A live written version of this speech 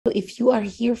If you are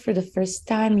here for the first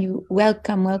time, you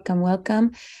welcome.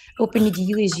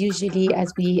 OpenEDU is usually,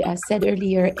 as we said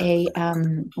earlier, a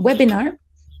webinar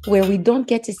where we don't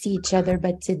get to see each other.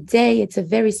 But today it's a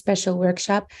very special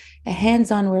workshop, a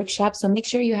hands-on workshop. So make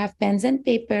sure you have pens and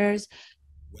papers,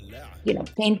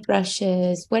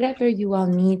 paintbrushes, whatever you all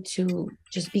need to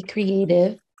just be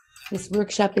creative. This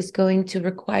workshop is going to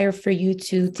require for you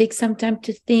to take some time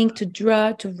to think, to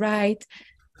draw, to write.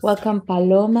 Welcome,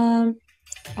 Paloma,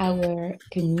 our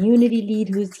community lead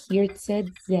who's here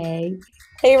today.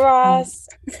 Hey, Ross.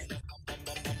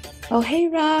 Oh, hey,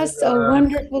 Ross. Oh,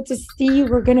 wonderful to see you.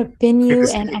 We're going to pin Good you, to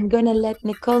see and you. I'm going to let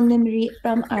Nicole Nimri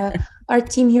from our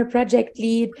team here, Project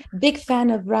Lead. Big fan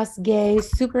of Ross Gay.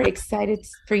 Super excited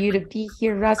for you to be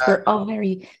here, Ross. We're all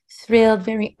very thrilled,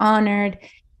 very honored.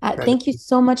 Thank you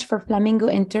so much for Flamingo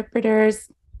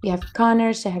Interpreters. We have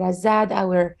Connor, Shahrazad,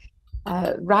 our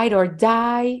ride or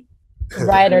die.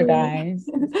 Ride or die.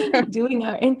 Doing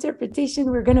our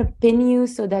interpretation. We're going to pin you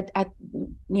so that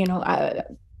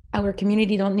our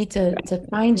community don't need to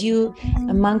find you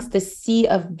amongst the sea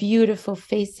of beautiful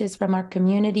faces from our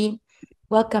community.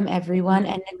 Welcome, everyone.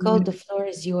 And Nicole, the floor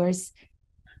is yours.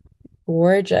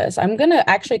 Gorgeous. I'm going to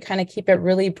actually kind of keep it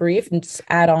really brief and just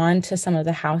add on to some of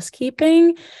the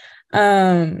housekeeping.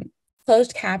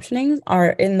 Closed captionings are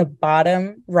in the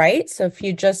bottom right. So if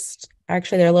you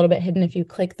actually, they're a little bit hidden. If you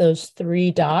click those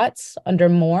three dots under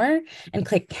more and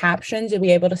click captions, you'll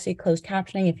be able to see closed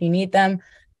captioning if you need them.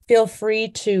 Feel free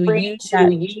to use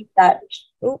that.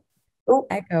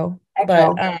 Echo.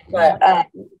 But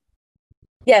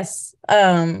yes,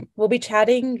 we'll be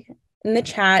chatting in the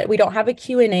chat. We don't have a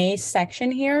Q&A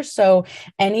section here, so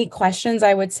any questions,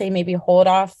 I would say maybe hold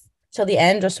off till the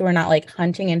end, just so we're not like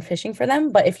hunting and fishing for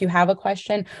them. But if you have a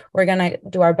question, we're gonna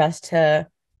do our best to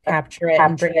capture it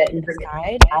and bring it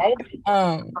inside.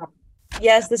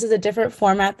 Yes, this is a different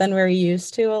format than we're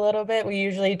used to a little bit. We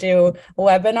usually do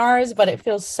webinars, but it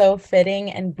feels so fitting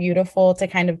and beautiful to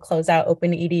kind of close out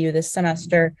Open EDU this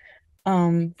semester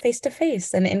face to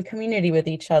face and in community with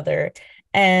each other.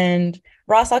 And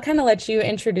Ross, I'll kind of let you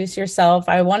introduce yourself.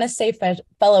 I want to say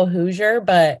fellow Hoosier,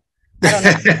 but I don't know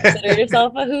if you consider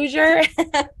yourself a Hoosier.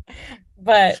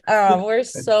 But we're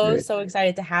so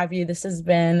excited to have you. This has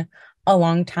been a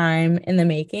long time in the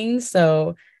making.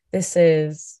 So this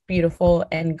is beautiful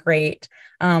and great.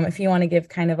 If you want to give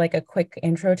kind of like a quick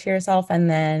intro to yourself and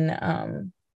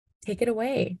then take it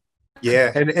away.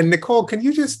 Yeah, and Nicole, can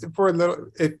you just for a little,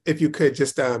 if you could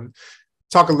just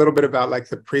talk a little bit about like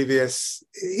the previous,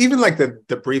 even like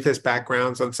the briefest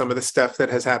backgrounds on some of the stuff that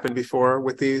has happened before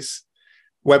with these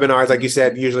webinars? Like you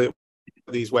said, usually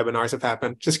these webinars have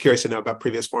happened. Just curious to know about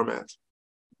previous formats.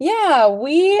 Yeah,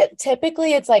 we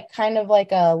typically, it's like kind of like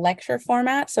a lecture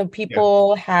format. So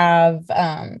people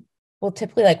will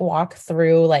typically like walk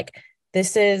through like,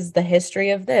 this is the history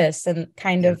of this and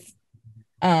kind of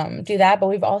do that. But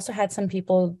we've also had some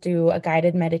people do a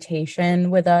guided meditation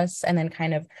with us and then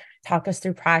kind of talk us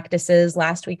through practices.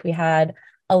 Last week, we had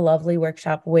a lovely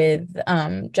workshop with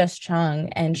Jess Chung,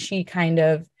 and she kind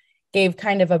of gave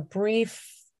kind of a brief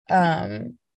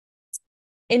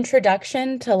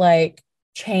introduction to like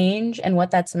change and what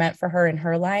that's meant for her in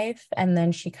her life. And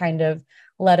then she kind of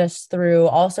led us through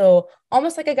also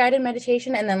almost like a guided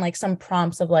meditation and then like some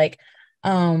prompts of like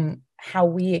how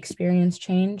we experience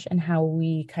change and how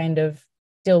we kind of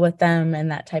deal with them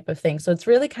and that type of thing. So it's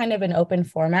really kind of an open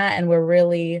format, and we're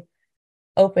really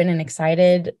open and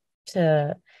excited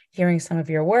to hearing some of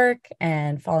your work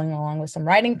and following along with some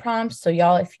writing prompts. So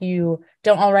y'all, if you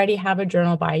don't already have a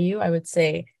journal by you, I would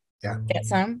say get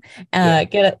some,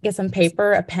 get some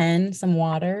paper, a pen, some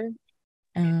water.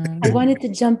 I wanted to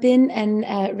jump in and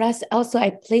Russ, also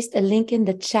I placed a link in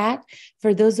the chat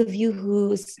for those of you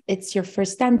who it's your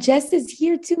first time. Jess is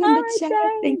here too in the chat.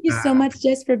 Jess. Thank you so much,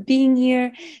 Jess, for being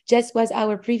here. Jess was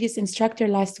our previous instructor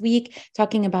last week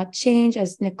talking about change,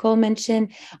 as Nicole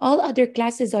mentioned. All other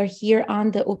classes are here on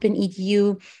the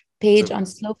OpenEDU page on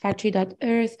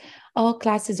slowfactory.earth. All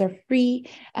classes are free.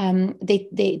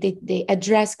 They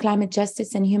address climate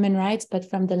justice and human rights, but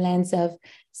from the lens of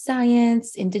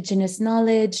science, indigenous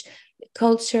knowledge,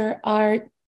 culture, art,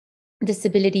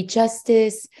 disability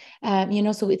justice,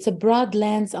 so it's a broad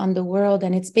lens on the world,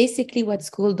 and it's basically what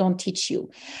school don't teach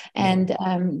you. And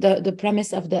the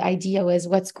premise of the idea was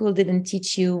what school didn't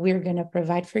teach you, we're going to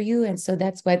provide for you. And so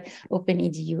that's what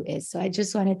OpenEDU is. So I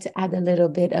just wanted to add a little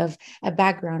bit of a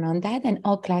background on that, and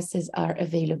all classes are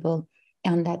available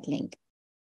on that link.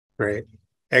 Great.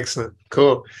 Excellent.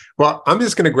 Cool. Well, I'm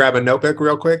just going to grab a notebook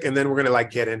real quick, and then we're going to like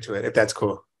get into it, if that's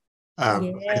cool.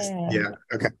 Okay.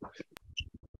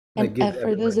 And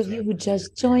for those of you who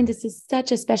just joined, this is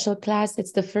such a special class.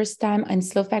 It's the first time in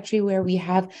Slow Factory where we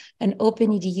have an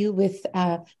open EDU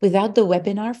without the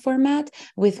webinar format,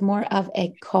 with more of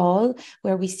a call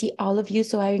where we see all of you.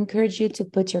 So I encourage you to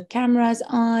put your cameras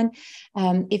on.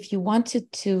 If you wanted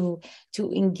to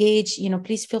engage,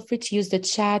 please feel free to use the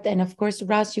chat. And of course,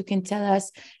 Ross, you can tell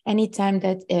us anytime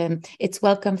that it's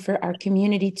welcome for our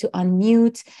community to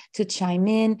unmute, to chime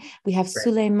in. We have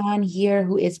Suleiman here,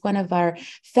 who is one of our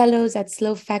fellows at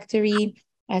Slow Factory.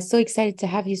 So excited to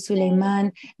have you,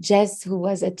 Suleiman. Jess, who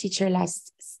was a teacher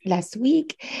last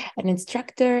week, an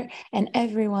instructor, and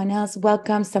everyone else.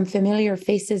 Welcome. Some familiar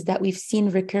faces that we've seen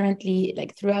recurrently,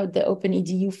 like throughout the Open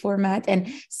EDU format,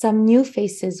 and some new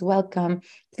faces. Welcome.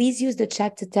 Please use the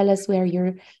chat to tell us where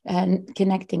you're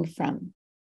connecting from.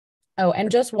 Oh, and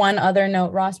just one other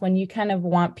note, Ross, when you kind of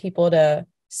want people to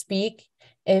speak,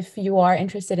 if you are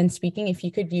interested in speaking, if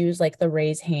you could use like the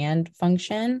raise hand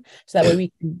function, so that way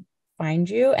we can find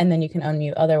you and then you can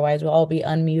unmute. Otherwise, we'll all be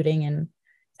unmuting and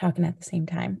talking at the same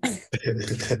time.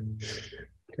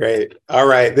 Great. All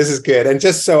right. This is good. And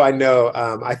just so I know,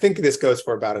 I think this goes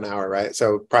for about an hour, right?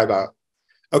 So probably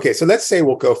okay. So let's say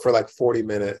we'll go for like 40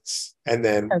 minutes and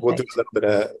then we'll do a little bit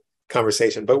of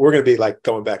conversation, but we're going to be like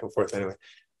going back and forth anyway.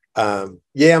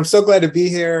 Yeah, I'm so glad to be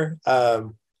here. I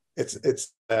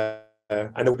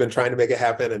know we've been trying to make it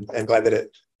happen, and glad that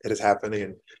it is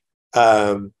happening.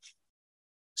 And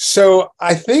so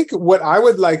I think what I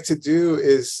would like to do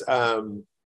is, I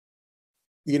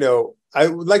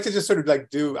would like to just sort of like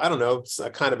do, I don't know, a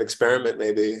kind of experiment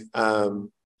maybe,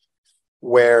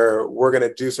 where we're going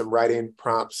to do some writing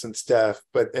prompts and stuff.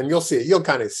 And you'll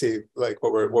kind of see like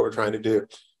what we're trying to do.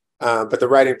 But the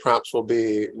writing prompts will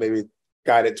be maybe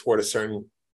guided toward a certain.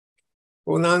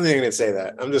 Well, no, I'm not going to say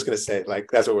that. I'm just going to say like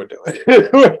that's what we're doing.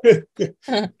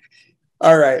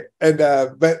 All right, and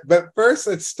but first,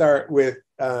 let's start with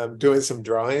doing some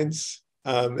drawings,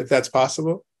 if that's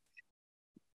possible.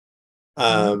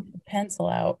 Pencil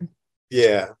out.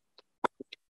 Yeah.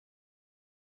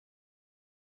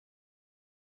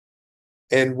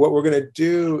 And what we're going to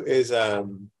do is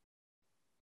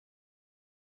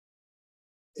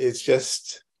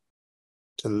just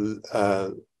to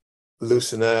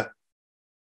loosen up.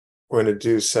 We're going to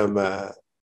do some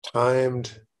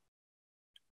timed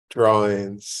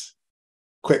drawings,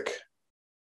 quick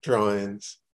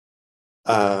drawings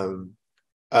of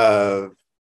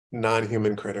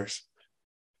non-human critters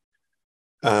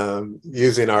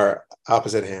using our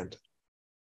opposite hand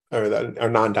or our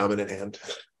non-dominant hand.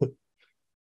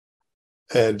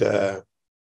 And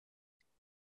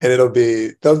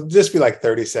they'll just be like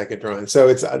 30-second drawings. So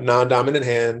it's a non-dominant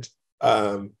hand,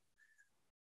 and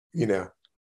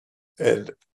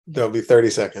there'll be 30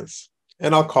 seconds.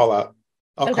 And I'll call out.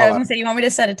 I was going to say, you want me to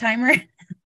set a timer?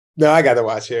 No, I got to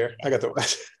watch here. I got to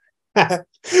watch.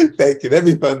 Thank you. That'd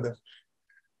be fun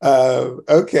though.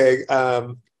 Okay.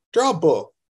 Draw a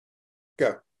bull.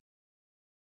 Go.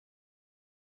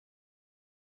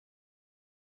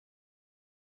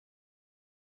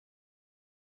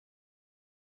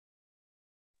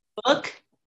 Book?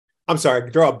 I'm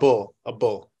sorry. Draw a bull. A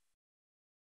bull.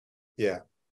 Yeah.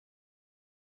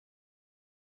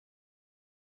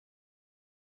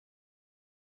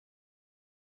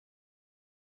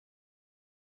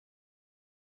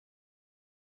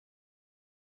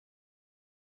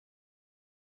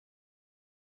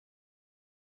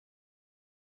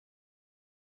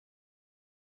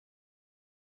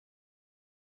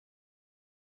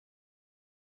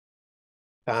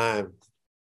 Time.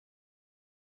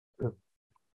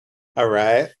 All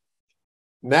right.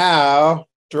 Now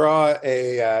draw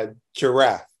a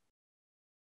giraffe.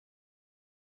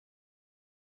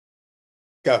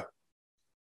 Go.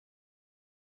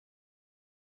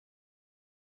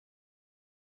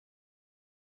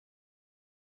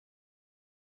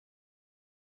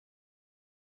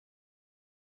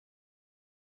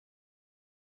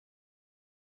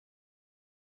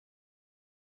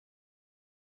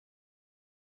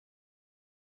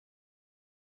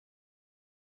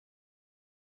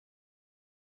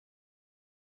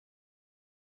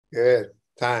 Good.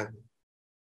 Time.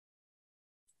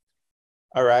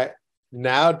 All right.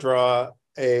 Now draw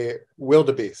a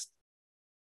wildebeest.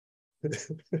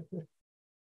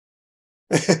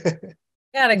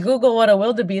 Gotta Google what a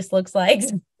wildebeest looks like.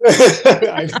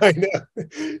 I know.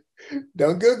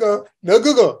 Don't Google. No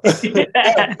Google.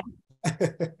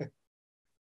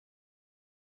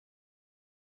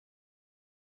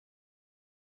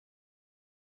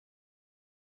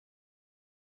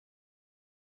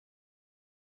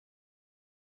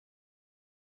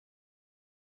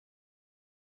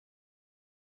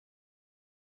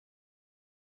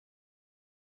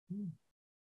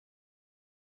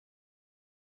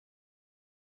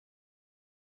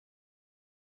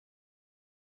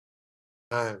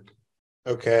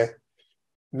 Okay.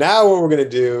 Now what we're going to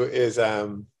do is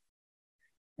we're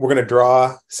going to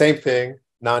draw, same thing,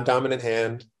 non-dominant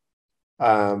hand.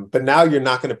 But now you're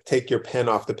not going to take your pen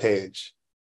off the page.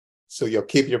 So you'll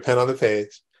keep your pen on the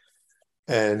page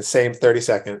and same 30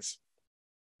 seconds.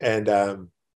 And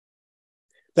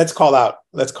let's call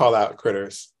out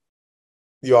critters.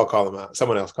 You all call them out.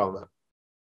 Someone else call them out.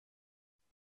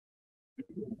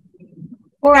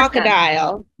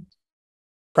 Crocodile.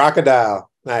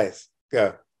 Crocodile. Nice.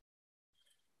 Go.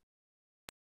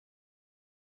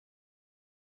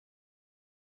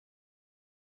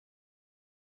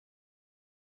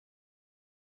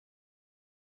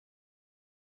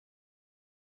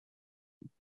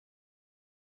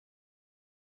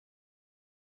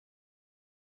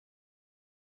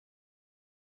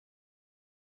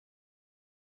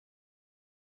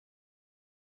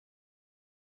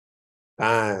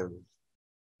 Time.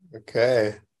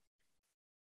 Okay.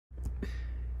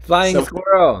 Flying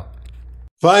squirrel.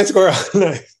 Flying squirrel.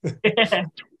 Nice.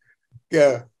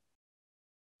 Go.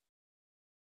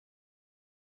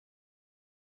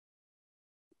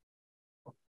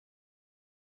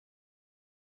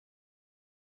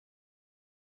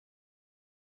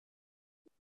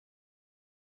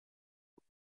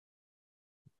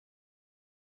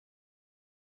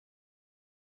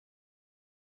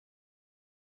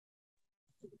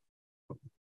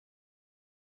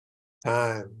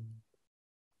 Time.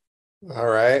 All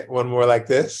right. One more like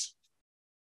this.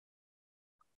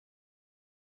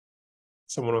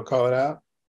 Someone will call it out.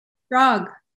 Frog.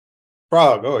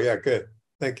 Frog. Oh, yeah. Good.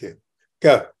 Thank you.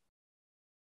 Go.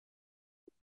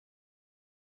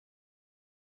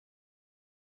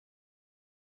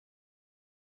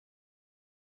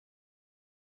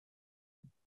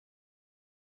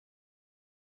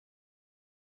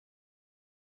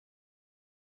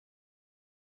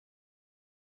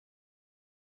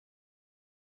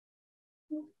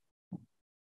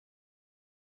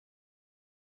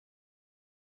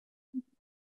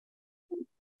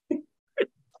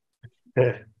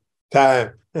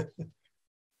 Time.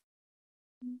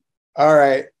 All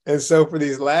right. And so for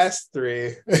these last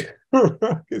three,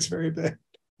 it's very bad.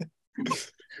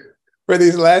 For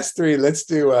these last three, let's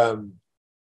do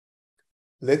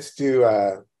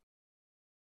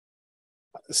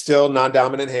still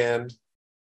non-dominant hand.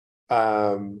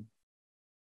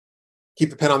 Keep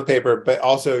the pen on the paper, but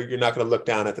also you're not going to look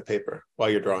down at the paper while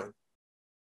you're drawing.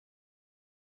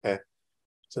 Okay.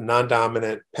 So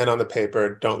non-dominant, pen on the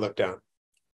paper, don't look down.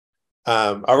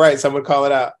 All right, someone call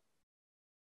it out.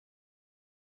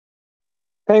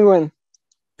 Penguin.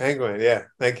 Penguin, yeah,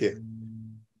 thank you.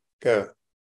 Go.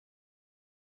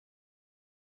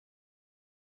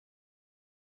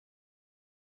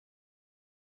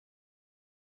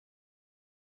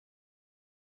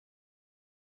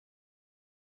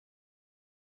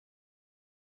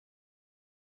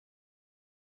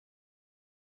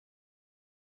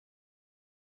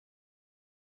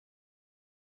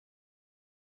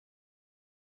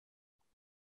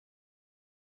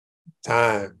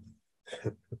 Time.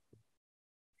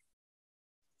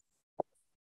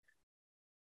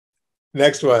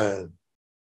 Next one.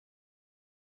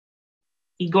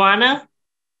 Iguana.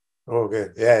 Oh,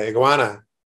 good. Yeah, iguana.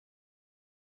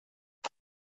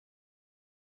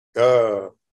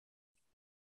 Go.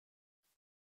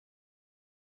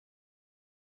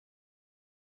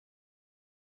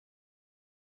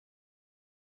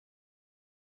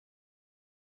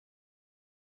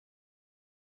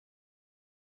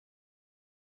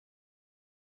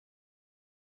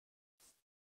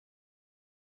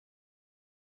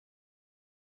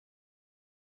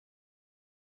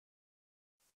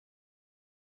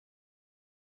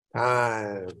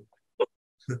 Time.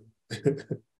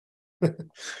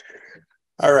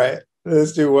 All right,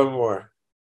 let's do one more.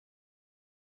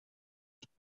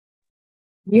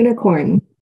 Unicorn.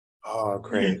 Oh,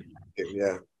 great.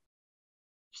 Yeah.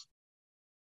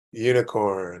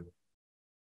 Unicorn.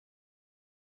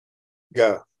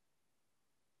 Go.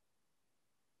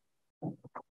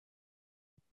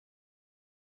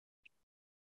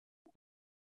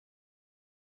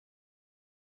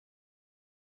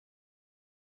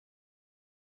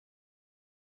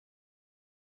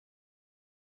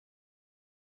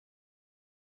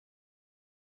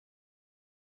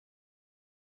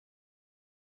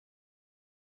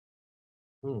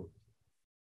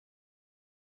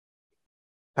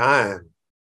 Time.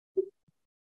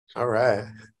 All right.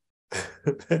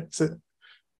 That's it.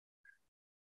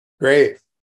 Great.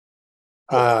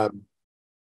 I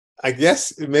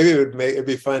guess maybe it'd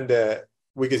be fun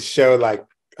we could show like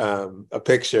a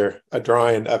picture, a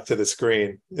drawing up to the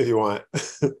screen if you want.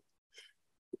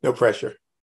 No pressure.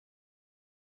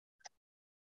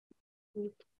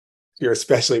 You're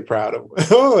especially proud of.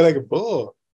 Oh, like a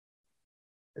bull.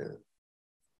 Yeah.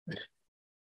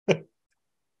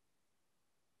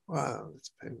 Wow,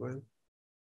 that's a penguin.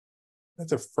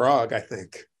 That's a frog, I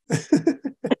think.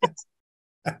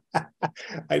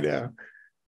 I know.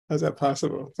 How's that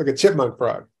possible? It's like a chipmunk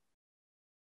frog.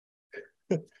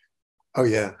 Oh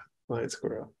yeah, lion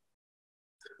squirrel.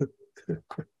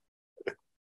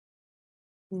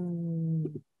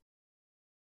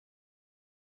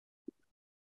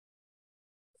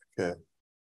 Okay,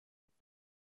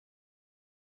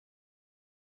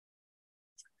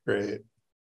 great.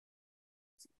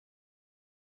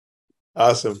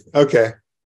 Awesome. Okay.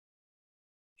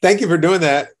 Thank you for doing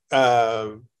that.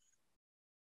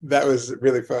 That was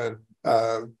really fun.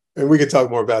 And we can talk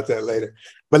more about that later.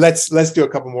 But let's do a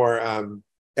couple more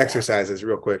exercises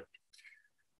real quick.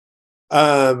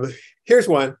 Here's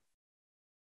one.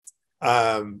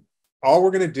 All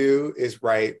we're going to do is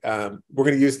write, we're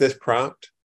going to use this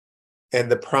prompt. And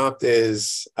the prompt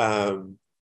is, and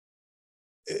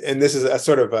this is a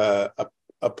sort of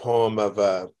a poem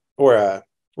of,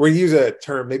 we use a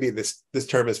term, maybe this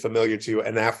term is familiar to you,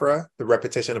 anaphora, the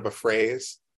repetition of a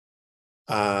phrase.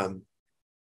 And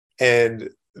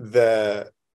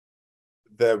the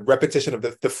repetition of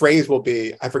the phrase will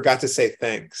be, I forgot to say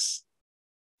thanks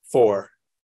for.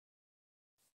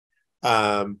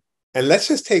 And let's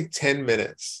just take 10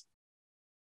 minutes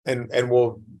and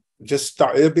we'll just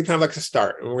start. It'll be kind of like a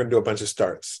start. And we're going to do a bunch of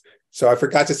starts. So I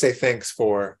forgot to say thanks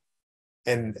for,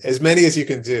 and as many as you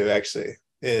can do actually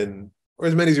or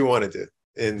as many as you want to do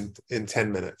in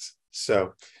 10 minutes.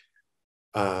 So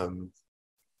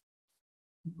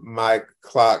my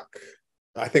clock,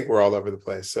 I think we're all over the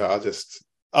place. So I'll just,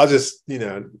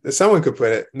 if someone could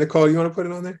put it, Nicole, you want to put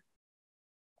it on there?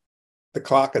 The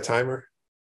clock, a timer?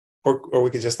 Or we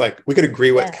could just we could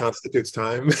agree what constitutes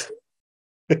time.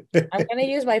 I'm gonna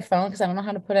use my phone because I don't know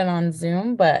how to put it on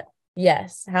Zoom, but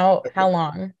yes. How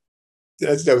long?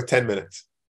 Let's do 10 minutes.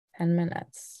 10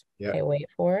 minutes. Yeah. Okay, wait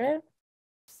for it.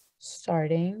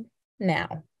 Starting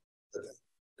now. Okay,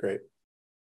 great.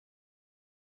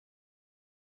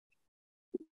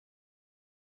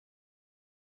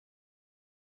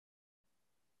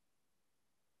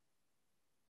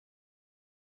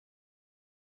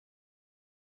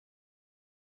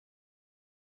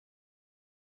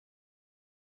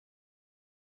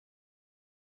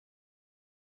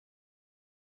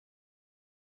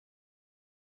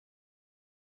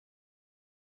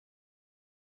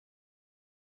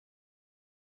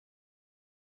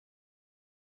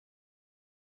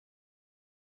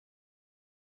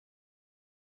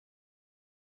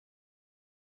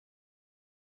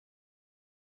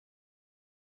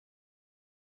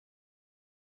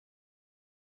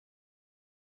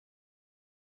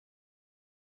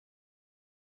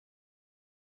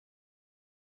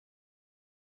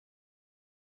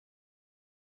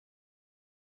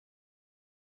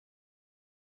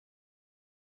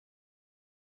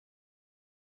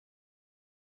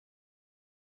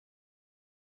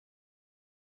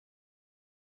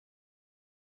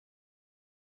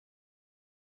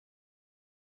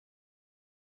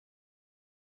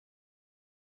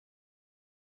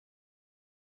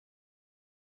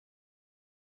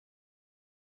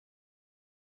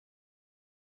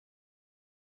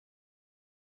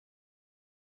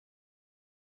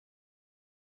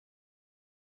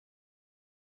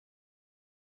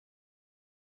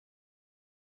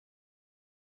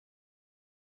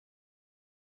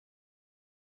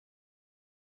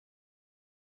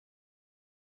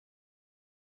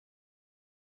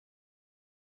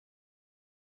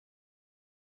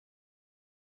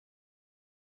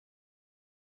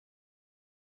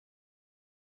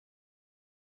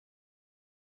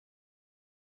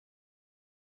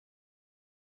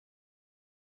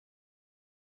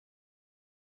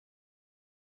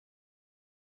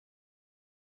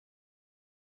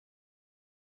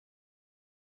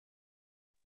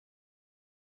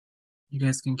 You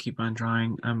guys can keep on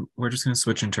drawing. We're just gonna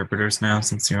switch interpreters now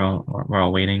since we're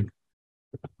all waiting.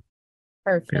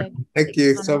 Perfect. Thank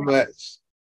you so much.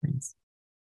 Thanks.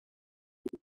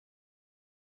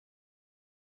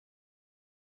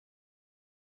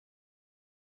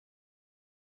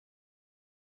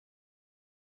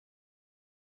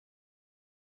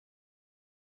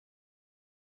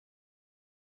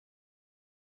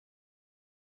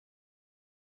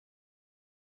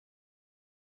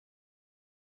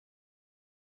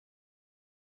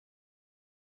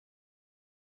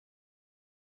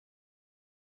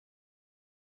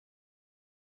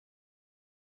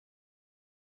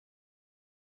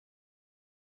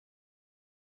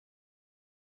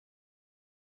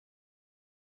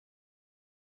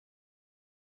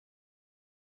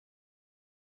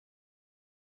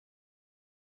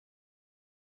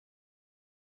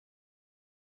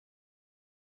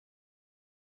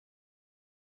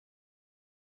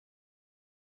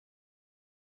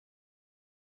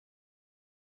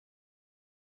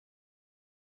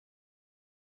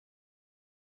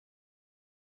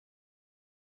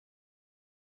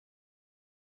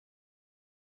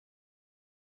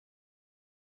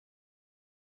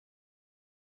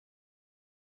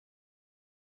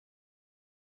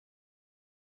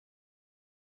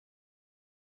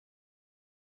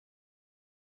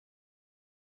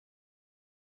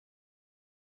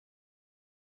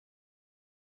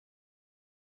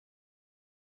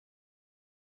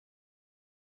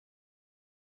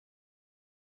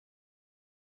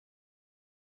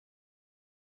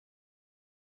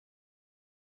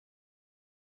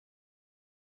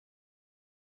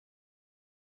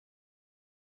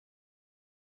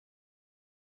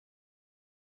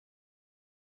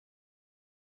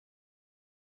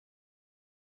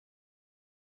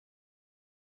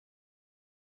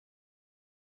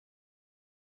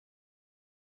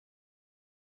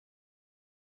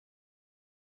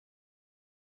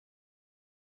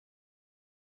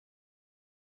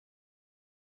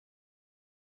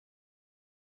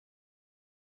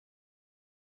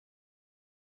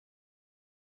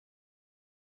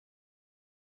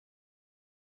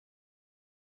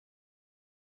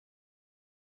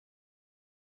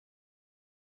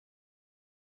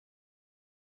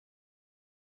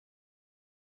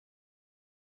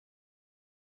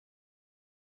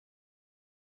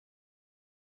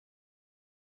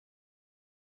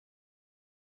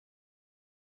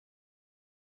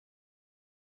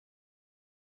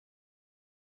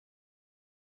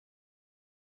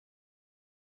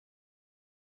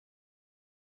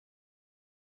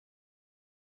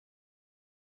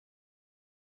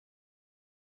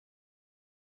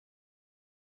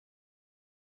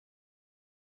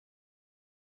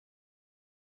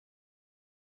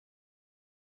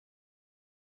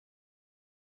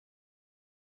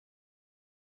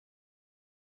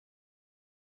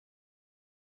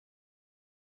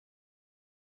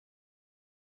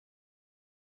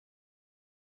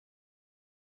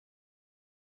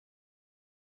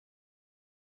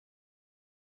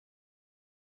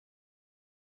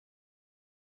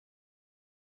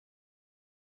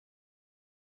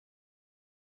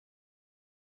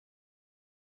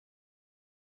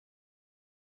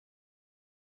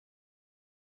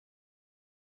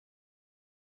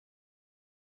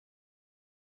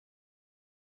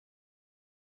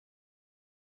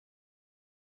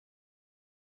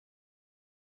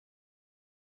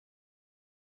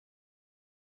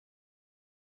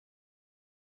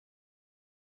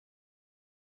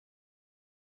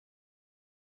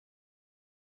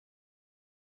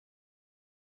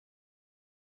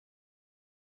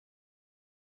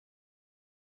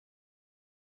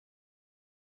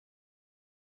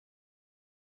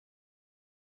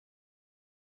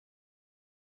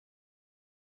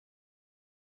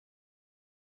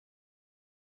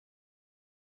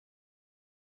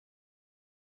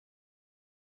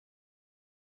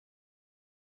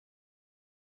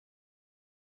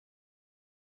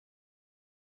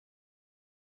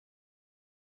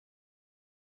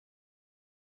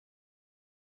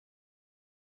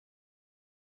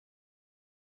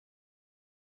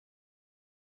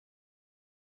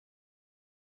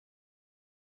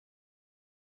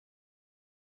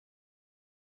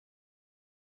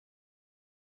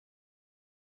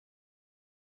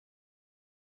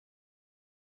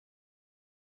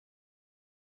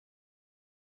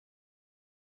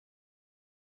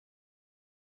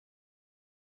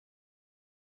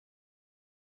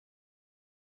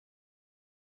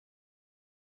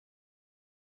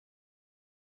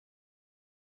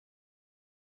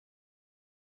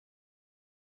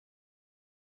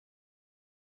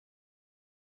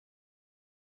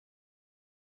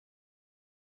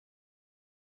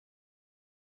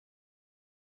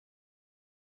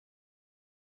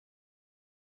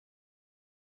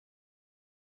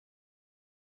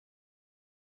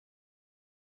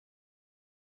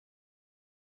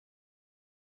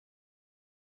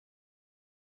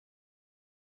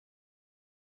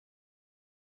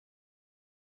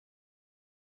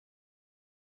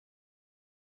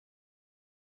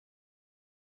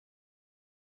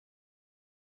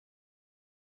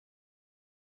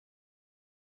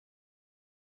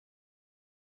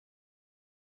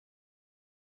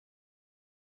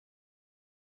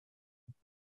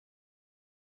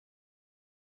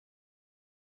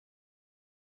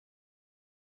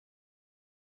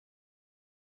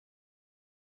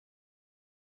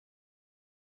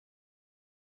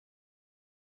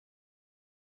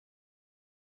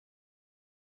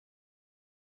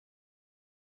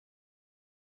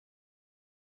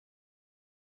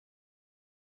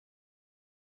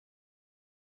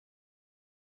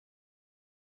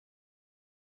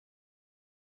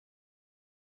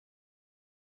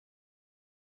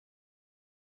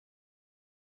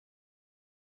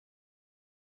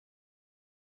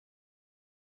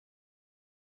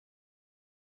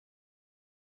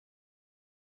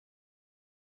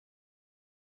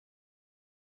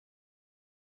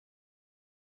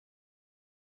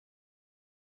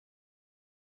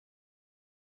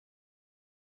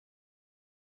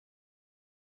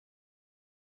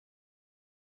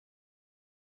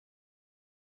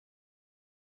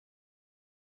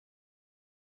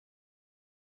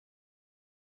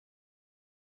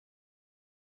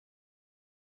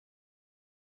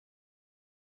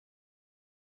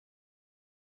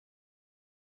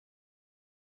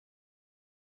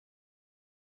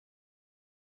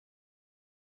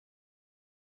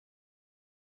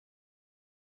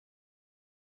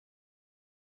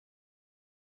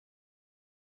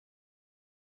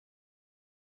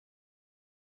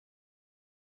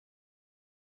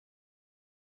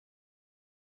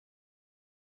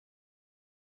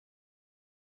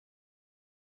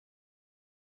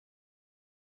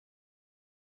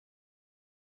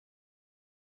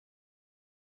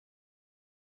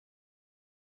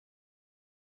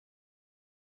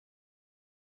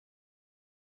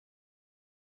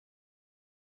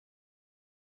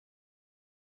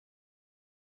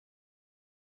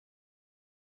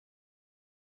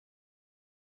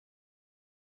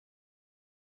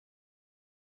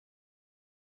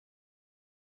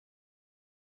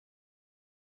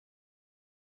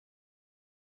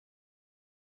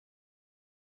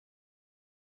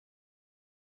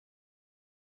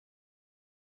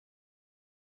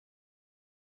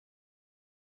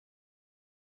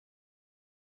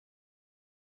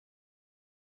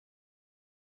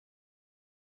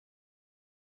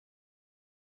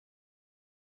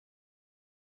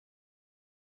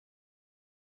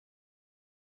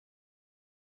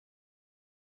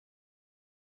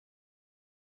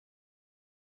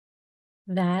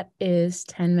 That is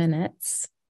 10 minutes.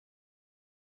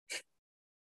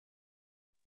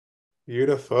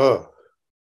 Beautiful.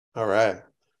 All right.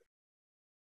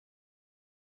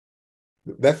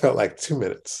 That felt like 2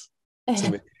 minutes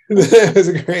to me. That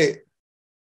was great.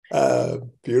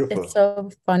 Beautiful. It's so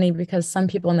funny because some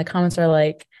people in the comments are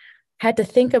like, had to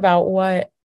think about what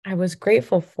I was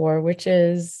grateful for, which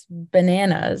is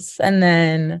bananas. And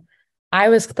then I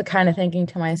was the kind of thinking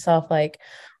to myself, like,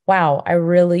 wow, I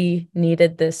really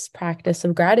needed this practice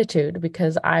of gratitude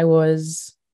because I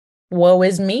was, woe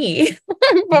is me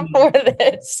before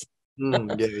this.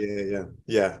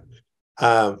 Yeah.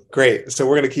 Great. So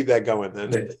we're gonna keep that going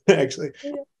then. Actually,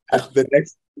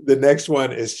 the next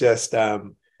one is just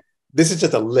this is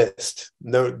just a list.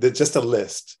 No, just a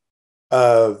list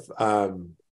of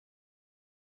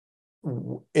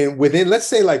and within, let's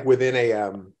say, like within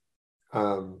a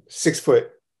 6 foot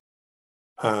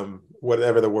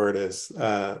whatever the word is,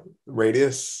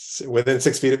 radius, within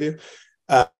 6 feet of you,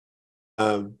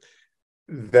 um,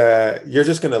 you're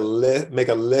just going to make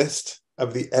a list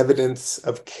of the evidence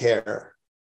of care,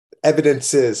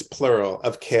 evidences plural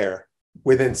of care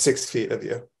within 6 feet of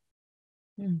you.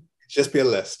 Just be a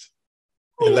list.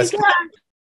 Oh And my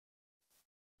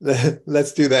God.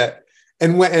 let's do that.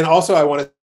 And also I want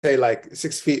to say, like,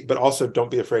 6 feet, but also don't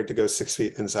be afraid to go 6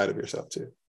 feet inside of yourself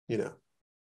too, you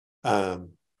know.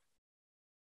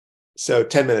 So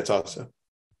 10 minutes also.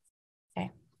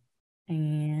 Okay.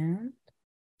 And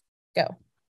go.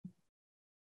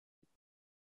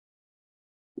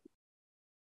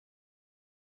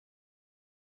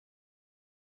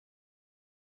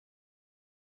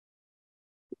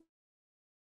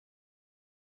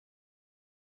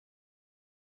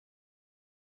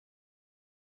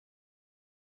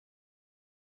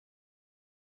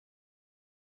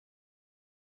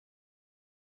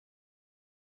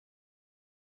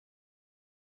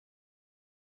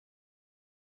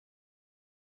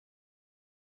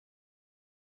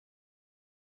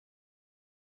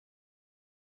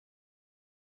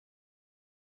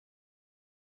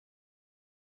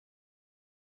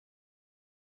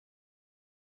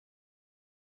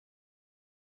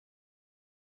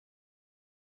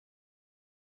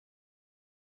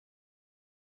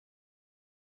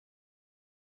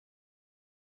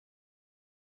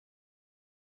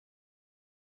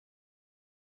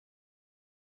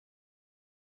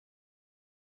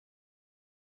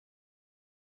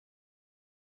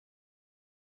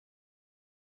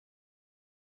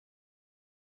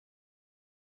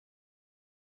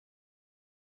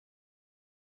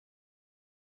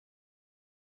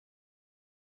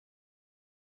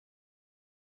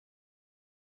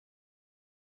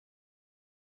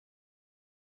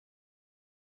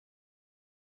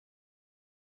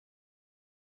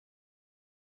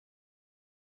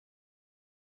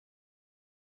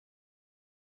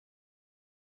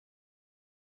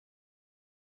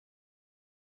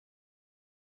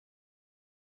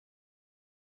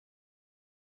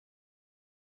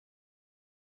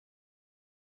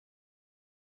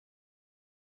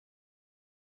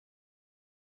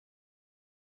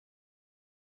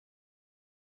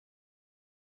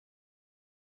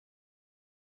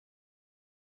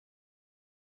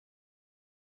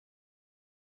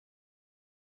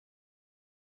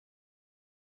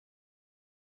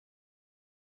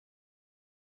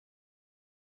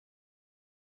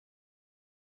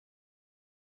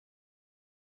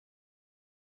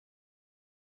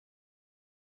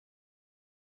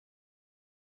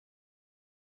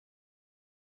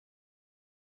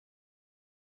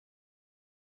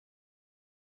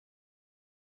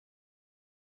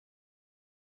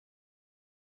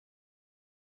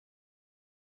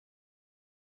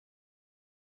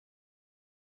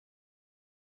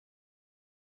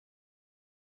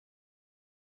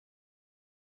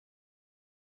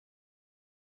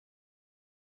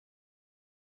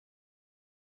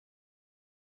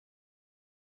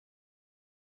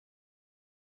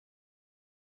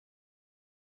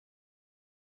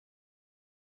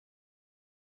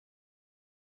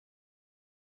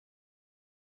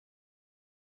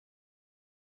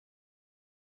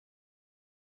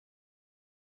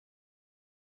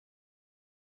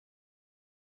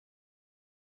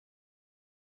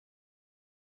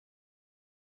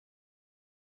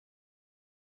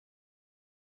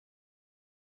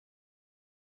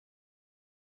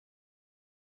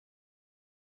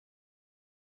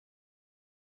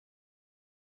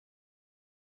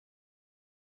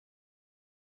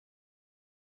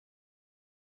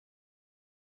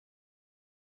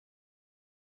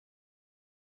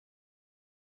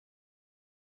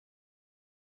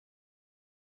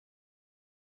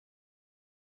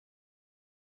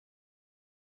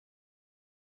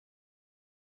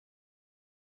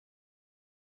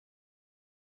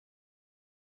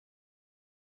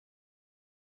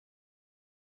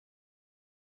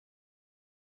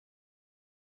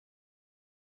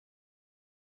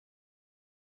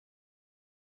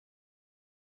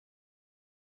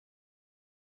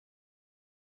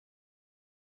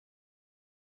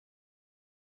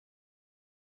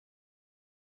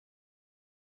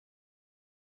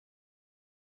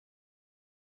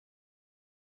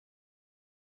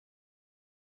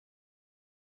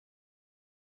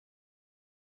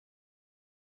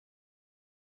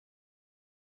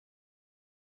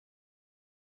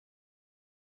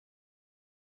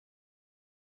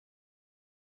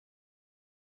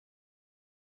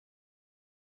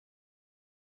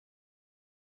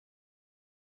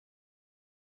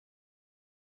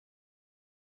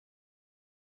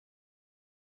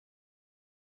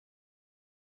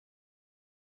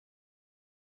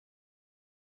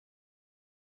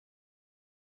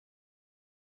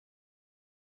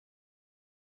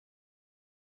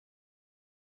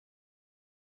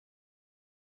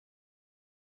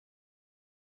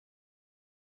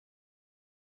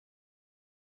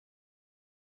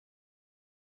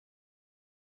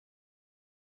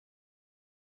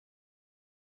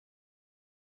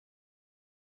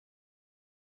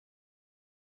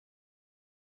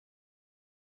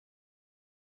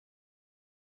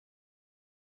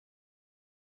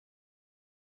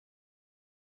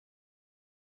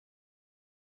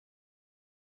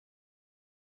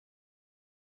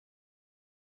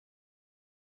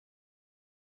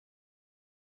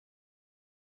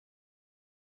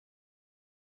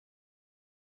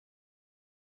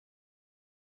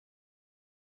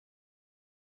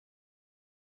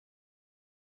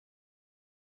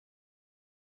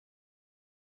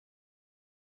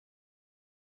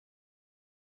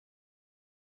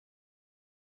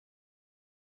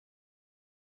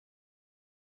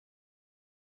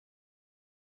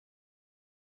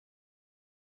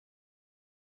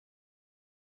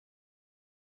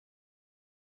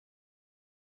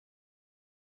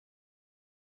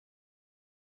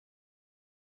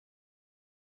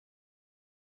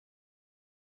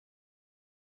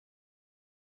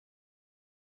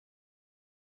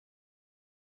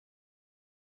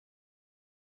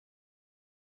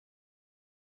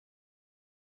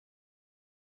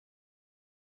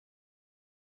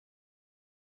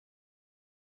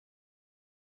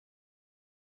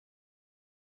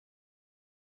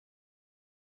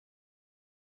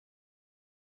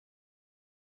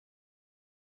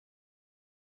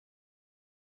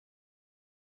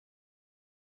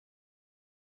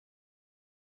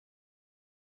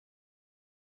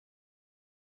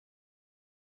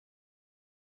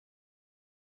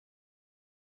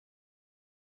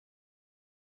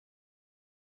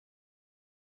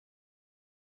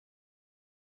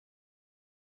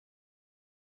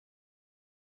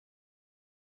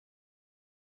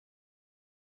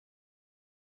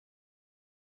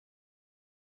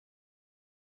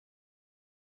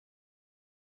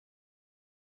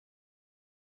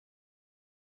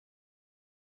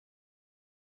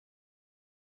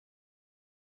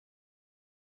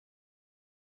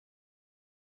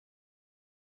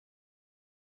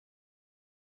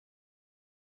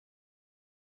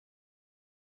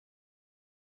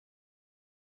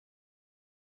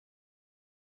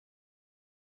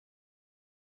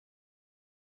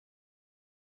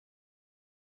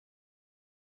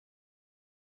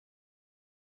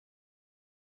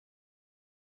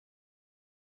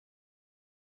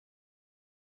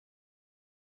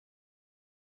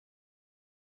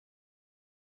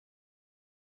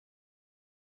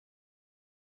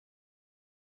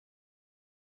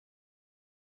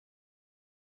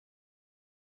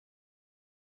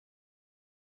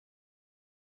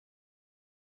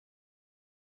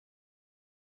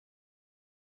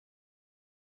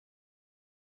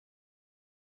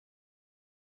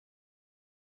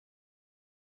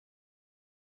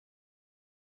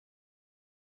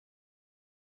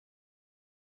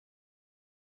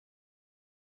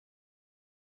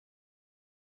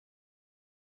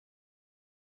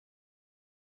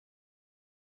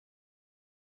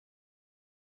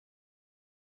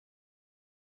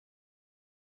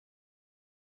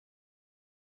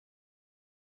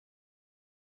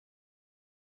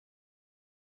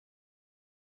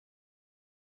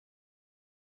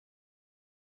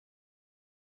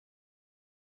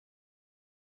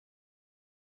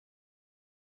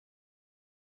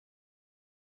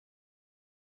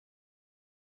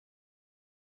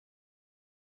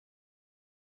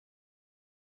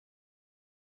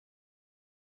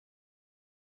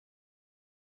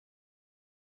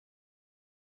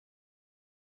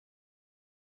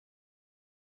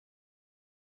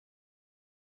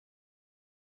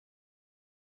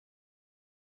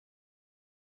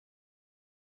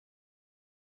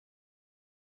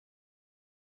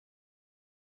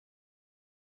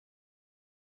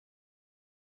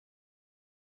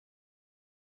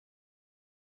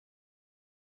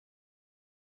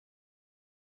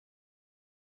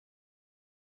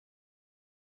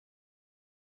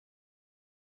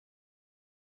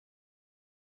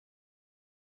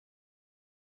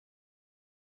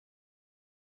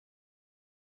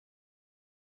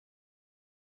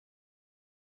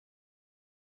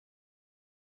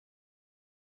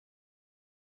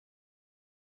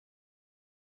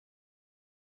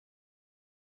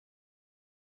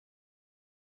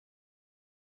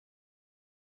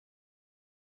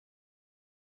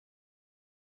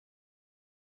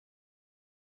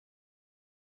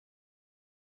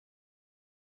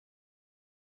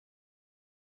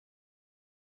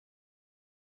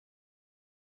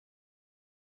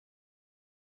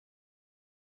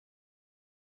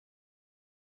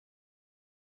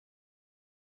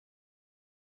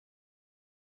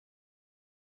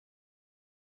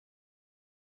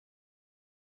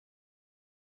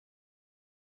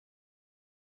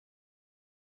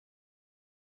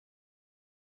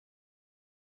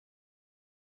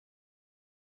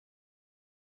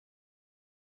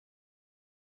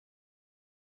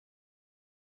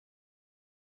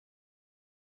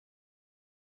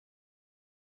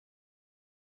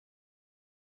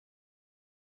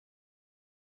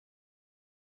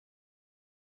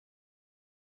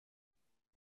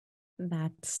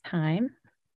 That's time.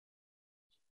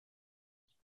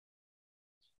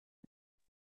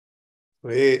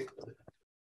 Sweet.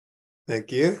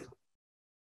 Thank you.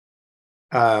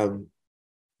 One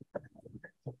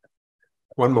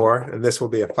more, and this will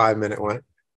be a 5-minute one.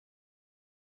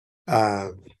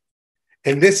 And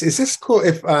is this cool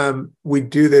if we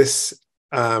do this?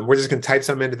 We're just gonna type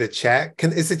something into the chat.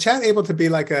 Is the chat able to be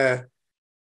like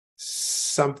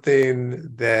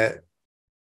something that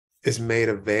is made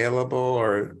available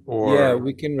or Yeah,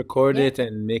 we can record it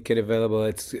and make it available.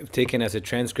 It's taken as a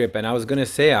transcript. And I was gonna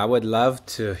say I would love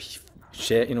to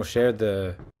share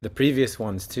the previous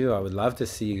ones too. I would love to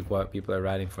see what people are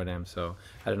writing for them. So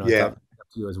I don't know, it's up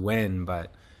to you as when,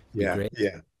 but it'd be great.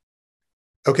 Yeah.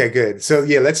 Okay, good. So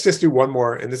yeah, let's just do one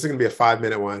more, and this is gonna be a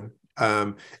 5-minute one.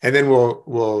 And then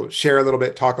we'll share a little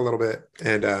bit, talk a little bit,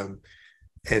 and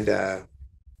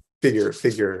figure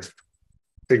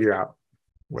out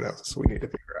what else we need to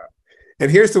figure out. And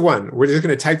here's the one. We're just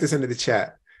going to type this into the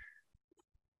chat.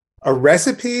 A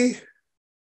recipe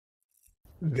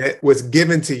that was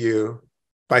given to you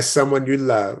by someone you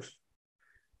love,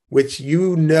 which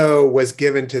you know was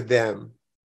given to them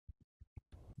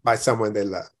by someone they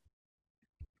love.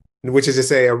 Which is to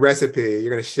say, a recipe we're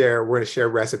going to share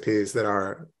recipes that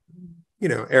are,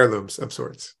 heirlooms of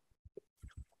sorts.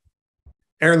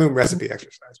 Heirloom recipe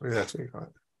exercise. Maybe that's what you call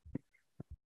it.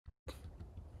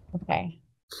 Okay.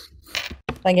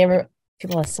 I give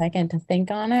people a second to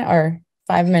think on it, or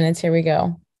 5 minutes. Here we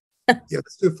go. Yeah,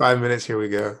 let's do 5 minutes. Here we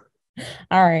go.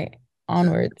 All right.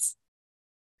 Onwards.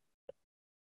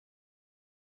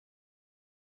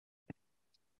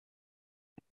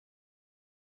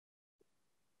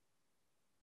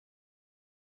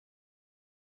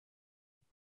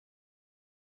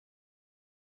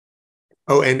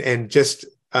 Oh, and just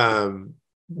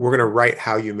we're gonna write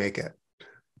how you make it.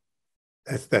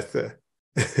 That's the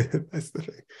that's the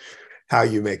thing. How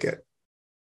you make it.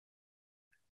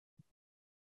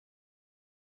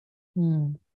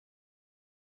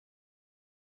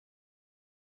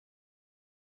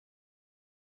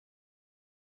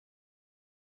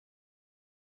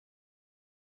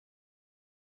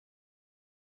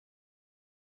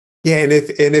 Yeah, and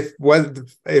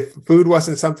if food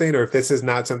wasn't something, or if this is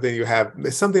not something you have,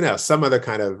 it's something else, some other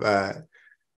kind of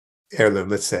heirloom.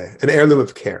 Let's say an heirloom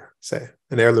of care. Say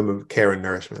an heirloom of care and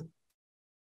nourishment.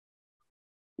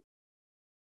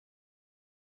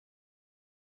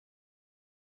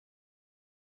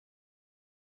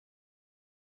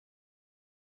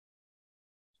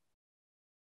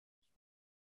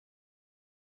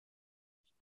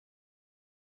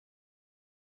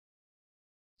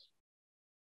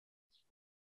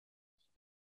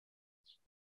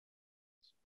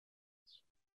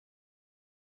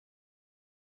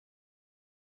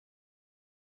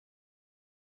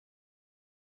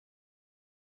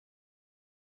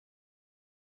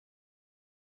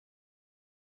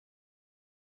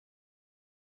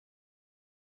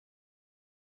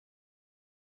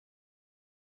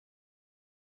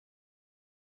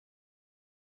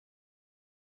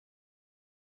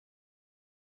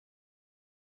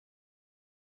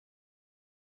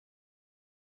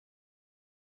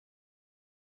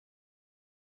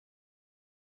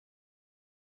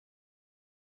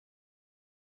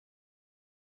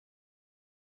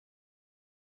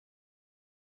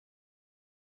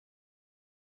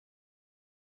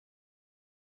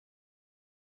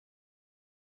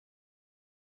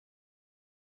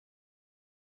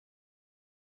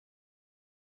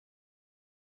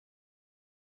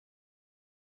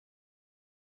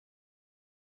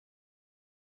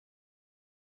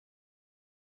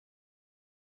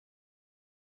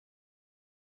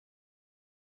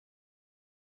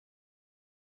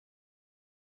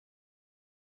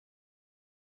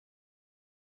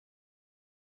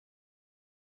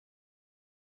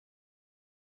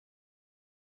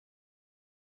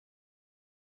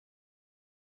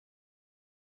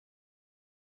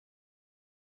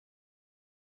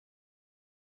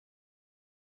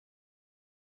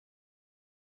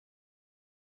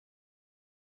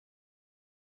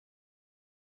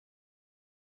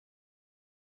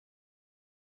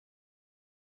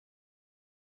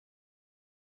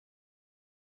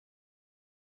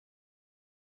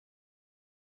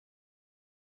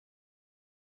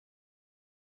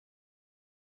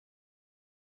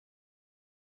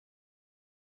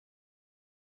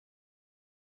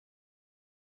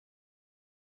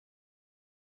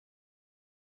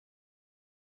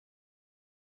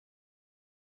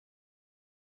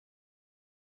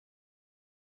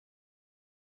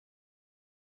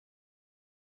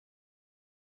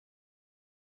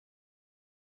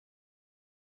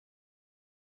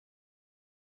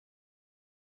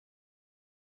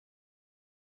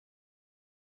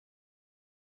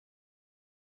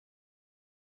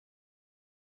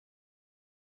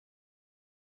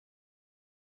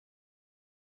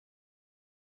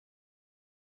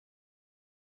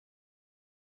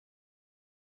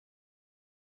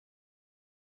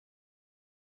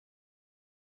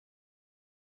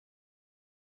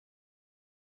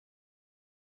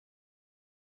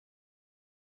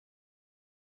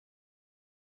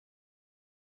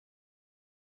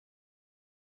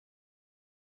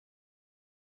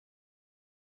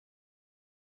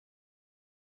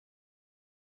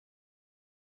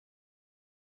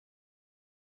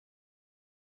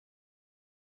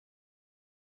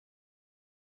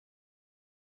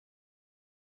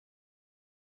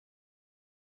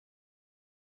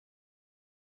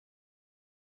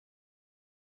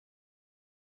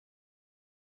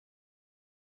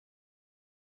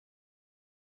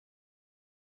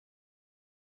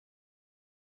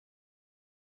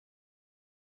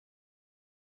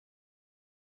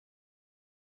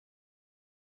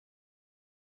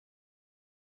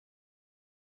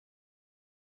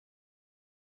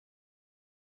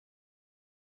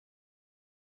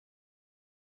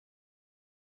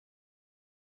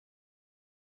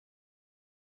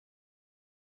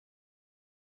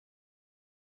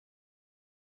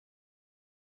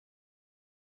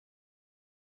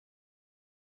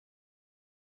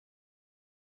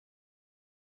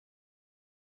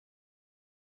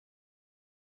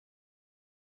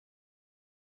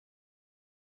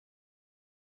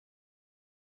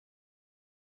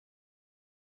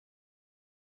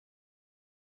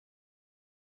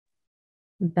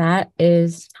 That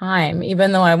is time,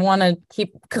 even though I want to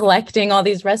keep collecting all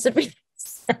these recipes.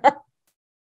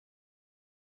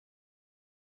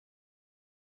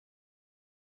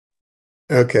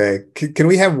 Okay. Can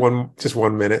we have just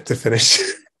 1 minute to finish?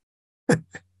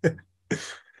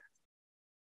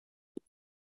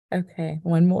 Okay,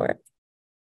 one more.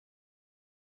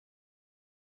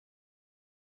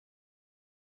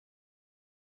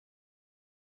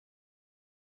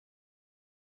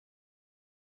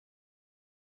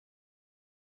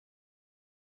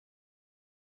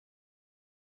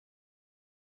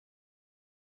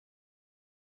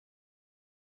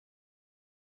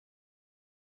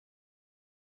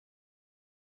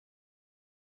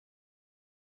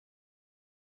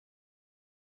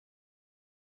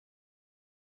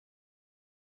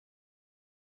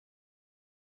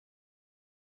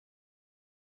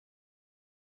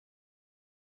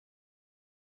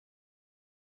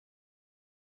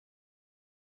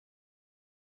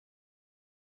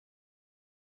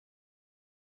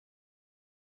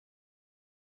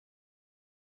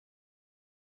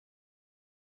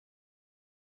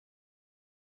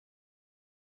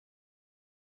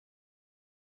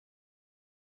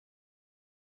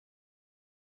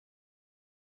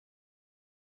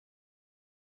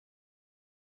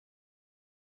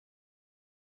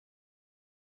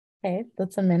 Okay,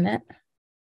 that's a minute.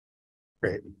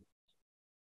 Great.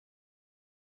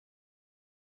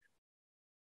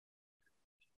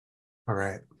 All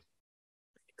right.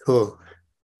 Cool.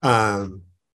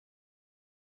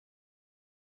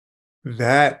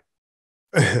 That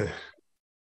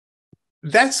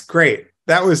that's great.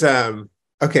 That was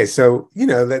okay, so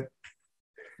that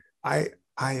I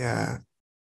oh,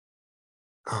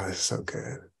 that's so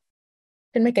good.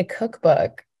 Can make a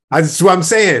cookbook. That's what I'm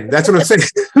saying. That's what I'm saying.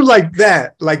 Like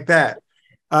that.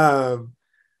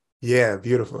 Yeah,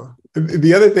 beautiful.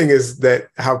 The other thing is that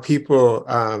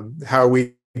how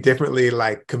we differently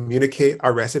like communicate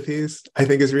our recipes, I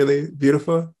think is really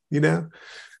beautiful.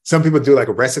 Some people do like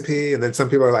a recipe, and then some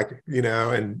people are like,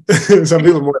 and some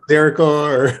people are more lyrical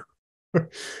or They're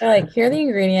like, here are the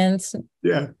ingredients.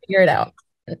 yeah, Figure it out.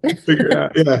 figure it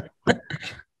out.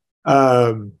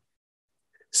 Yeah.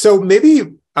 So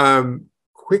maybe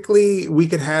quickly we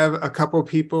could have a couple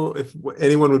people, if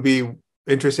anyone would be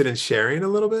interested in sharing a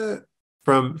little bit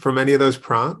from any of those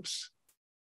prompts.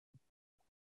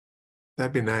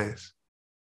 That'd be nice.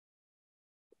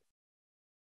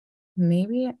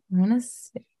 Maybe I want to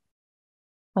see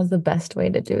how's the best way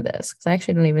to do this, because I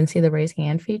actually don't even see the raise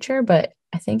hand feature, but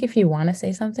I think if you want to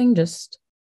say something, just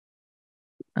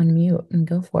unmute and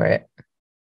go for it.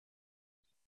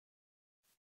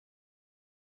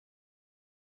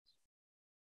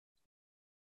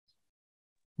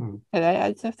 Can I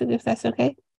add something if that's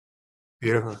okay?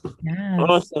 Beautiful.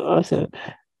 Yes. Awesome.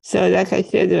 So like I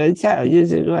said in the chat, I'm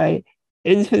using my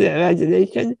infinite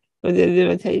imagination with the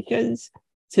limitations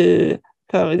to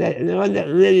cover that. And the one that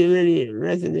really, really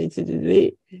resonated with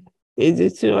me is the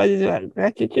two ones about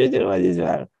gratitude and one is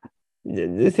about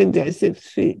the thing that's 6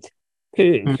 feet,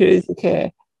 curious to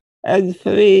care. And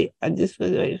for me, I'm just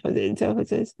going to wait for the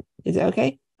interpreters. Is that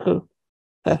okay? Cool.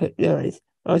 Perfect. No worries.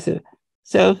 Awesome.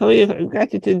 So for me,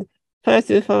 gratitude, first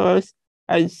and foremost,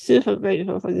 I'm super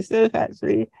grateful for the Snow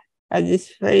Factory and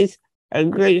this place.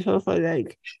 I'm grateful for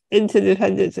like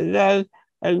interdependence and love.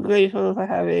 I'm grateful for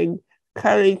having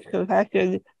courage,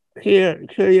 compassion,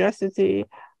 curiosity.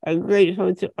 I'm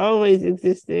grateful to always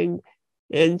existing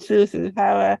in truth and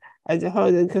power as a whole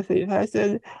and complete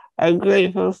person. I'm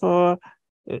grateful for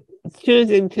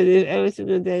choosing to live every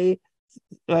single day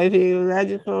by being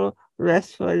radical,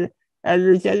 restful, and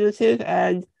regenerative,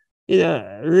 and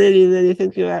really, really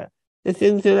thinking about the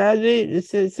things around me, the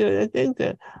similar things,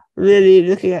 really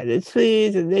looking at the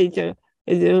trees and nature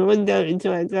in the window into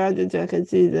my garden so I can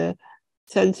see the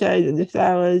sunshine and the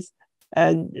flowers,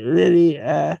 and really,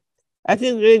 I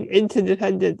think being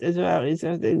interdependent as well is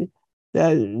something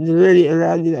that is really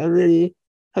around you, and really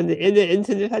from the inner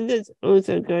interdependence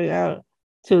also going out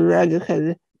to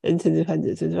radical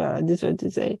interdependence as well. I just want to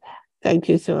say thank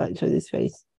you so much for this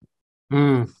space.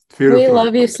 Beautiful. We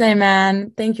love you,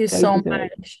 Slayman. Thank you so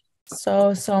much.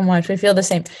 So much. We feel the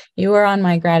same. You are on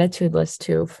my gratitude list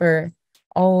too for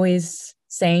always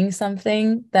saying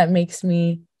something that makes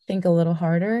me think a little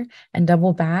harder and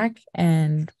double back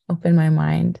and open my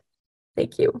mind.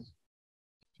 Thank you.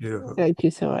 Beautiful. Thank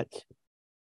you so much.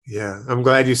 Yeah, I'm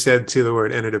glad you said to the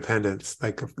word interdependence.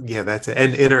 Like, yeah, that's it.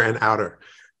 And inner and outer.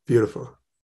 Beautiful.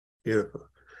 Beautiful.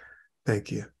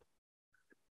 Thank you.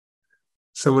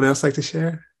 Someone else like to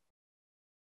share?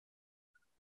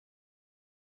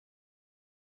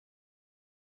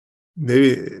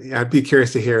 Maybe I'd be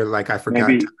curious to hear, like, I forgot.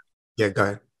 Maybe Yeah, go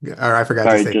ahead. Or I forgot to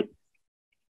Sorry, say.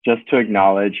 just to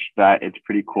acknowledge that it's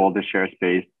pretty cool to share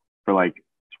space for like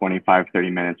 25,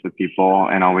 30 minutes with people,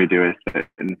 and all we do is sit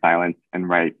in silence and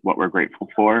write what we're grateful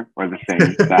for, or the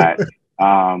things that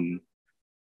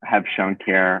have shown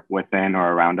care within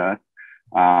or around us.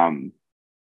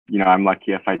 I'm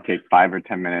lucky if I take 5 or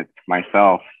 10 minutes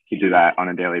myself to do that on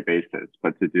a daily basis,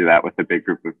 but to do that with a big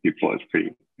group of people is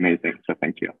pretty amazing. So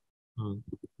thank you.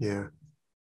 Yeah.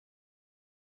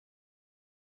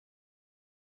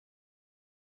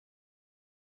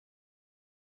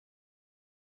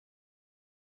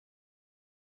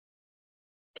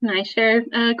 Can I share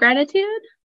gratitude?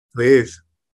 Please.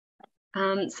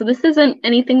 So this isn't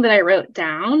anything that I wrote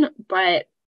down, but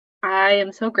I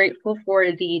am so grateful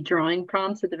for the drawing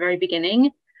prompts at the very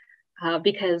beginning,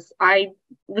 because I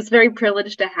was very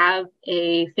privileged to have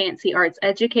a fancy arts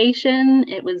education.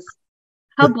 It was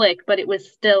public, but it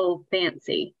was still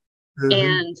fancy.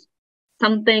 And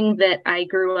something that I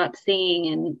grew up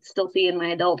seeing and still see in my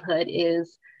adulthood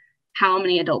is how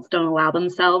many adults don't allow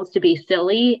themselves to be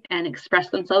silly and express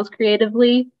themselves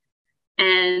creatively.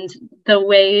 And the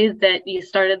way that you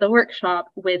started the workshop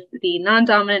with the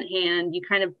non-dominant hand, you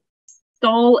kind of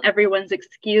stole everyone's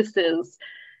excuses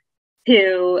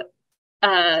to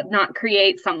not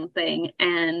create something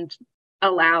and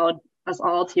allowed us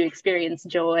all to experience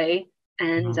joy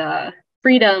and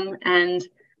freedom and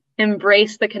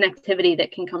embrace the connectivity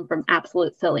that can come from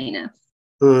absolute silliness.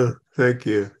 Thank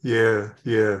you. Yeah.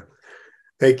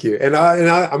 Thank you. And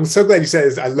I'm so glad you said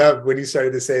this. I love when you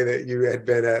started to say that you had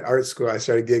been at art school. I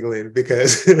started giggling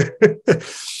because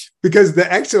because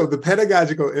the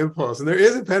pedagogical impulse, and there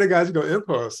is a pedagogical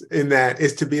impulse in that,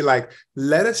 is to be like,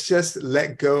 let us just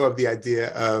let go of the idea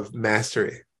of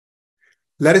mastery.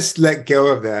 Let us let go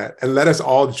of that and let us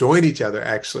all join each other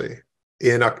actually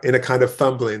in a kind of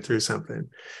fumbling through something,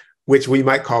 which we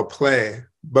might call play,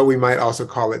 but we might also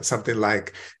call it something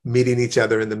like meeting each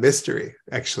other in the mystery,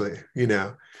 actually,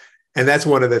 And that's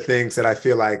one of the things that I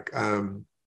feel like I'm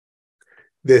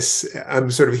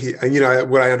sort of,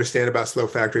 what I understand about Slow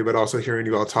Factory, but also hearing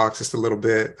you all talk just a little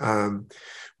bit.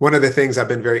 One of the things I've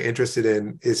been very interested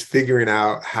in is figuring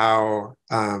out how,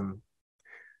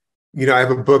 I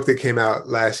have a book that came out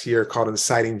last year called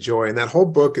Inciting Joy. And that whole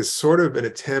book is sort of an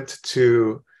attempt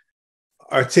to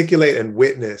articulate and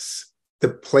witness the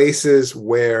places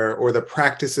where, or the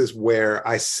practices where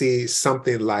I see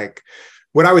something like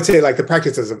what I would say, like the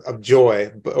practices of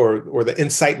joy, or the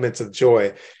incitements of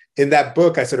joy. In that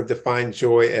book, I sort of define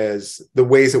joy as the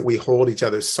ways that we hold each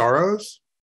other's sorrows,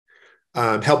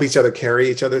 help each other carry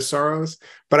each other's sorrows.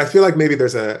 But I feel like maybe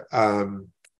there's an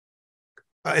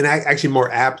actually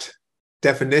more apt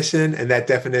definition, and that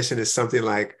definition is something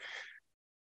like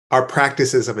our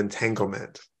practices of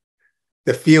entanglement.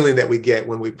 The feeling that we get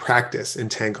when we practice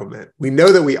entanglement. We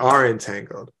know that we are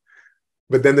entangled,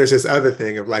 but then there's this other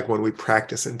thing of like when we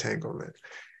practice entanglement.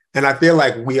 And I feel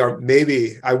like we are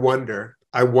I wonder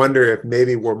if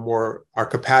maybe our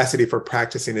capacity for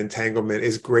practicing entanglement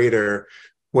is greater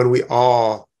when we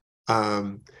all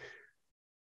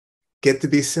get to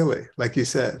be silly, like you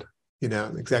said,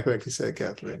 exactly like you said,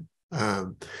 Kathleen.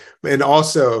 And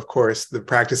also, of course, the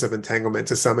practice of entanglement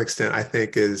to some extent, I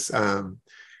think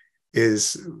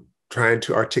is trying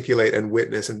to articulate and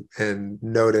witness and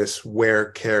notice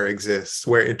where care exists,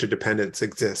 where interdependence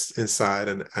exists inside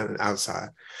and outside.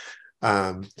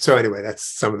 So anyway, that's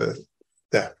some of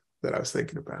that I was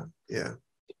thinking about. Yeah.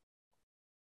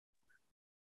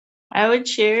 I would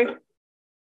share.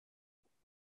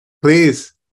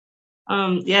 Please.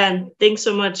 Yeah, thanks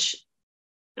so much.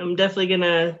 I'm definitely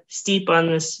gonna steep on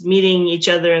this meeting each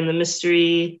other in the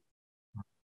mystery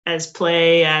as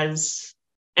play, and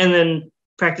then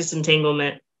practice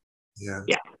entanglement. Yeah,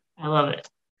 I love it.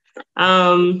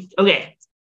 Okay,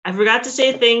 I forgot to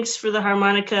say thanks for the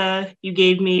harmonica you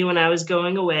gave me when I was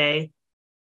going away.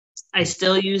 I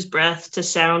still use breath to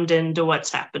sound into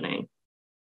what's happening.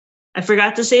 I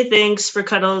forgot to say thanks for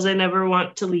cuddles I never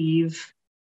want to leave.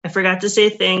 I forgot to say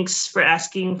thanks for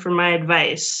asking for my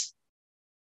advice.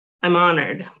 I'm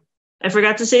honored. I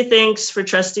forgot to say thanks for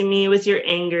trusting me with your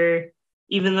anger,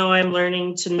 even though I'm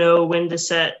learning to know when to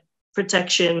set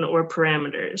protection or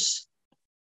parameters.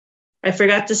 I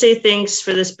forgot to say thanks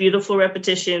for this beautiful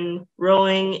repetition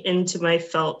rolling into my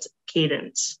felt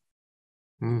cadence.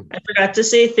 I forgot to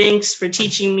say thanks for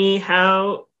teaching me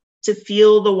how to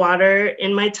feel the water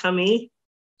in my tummy,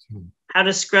 how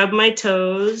to scrub my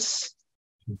toes,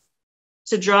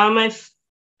 to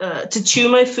chew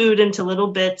my food into little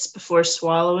bits before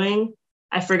swallowing.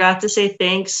 I forgot to say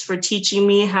thanks for teaching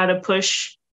me how to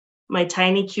push my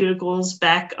tiny cuticles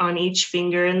back on each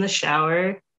finger in the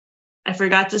shower. I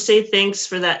forgot to say thanks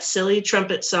for that silly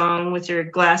trumpet song with your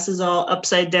glasses all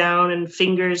upside down and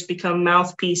fingers become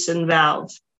mouthpiece and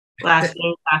valve.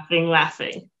 Laughing, laughing,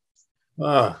 laughing.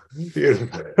 Oh,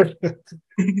 beautiful.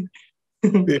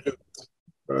 Beautiful.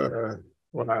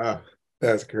 Wow,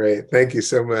 that's great. Thank you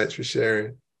so much for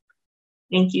sharing.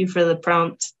 Thank you for the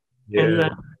prompt and the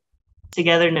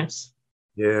togetherness.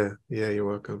 Yeah, you're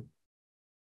welcome.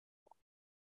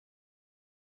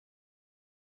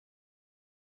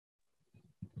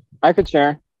 I could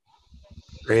share.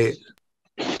 Great.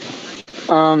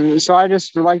 So I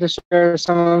just would like to share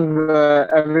some of the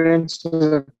evidence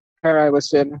of care I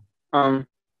listed.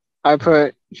 I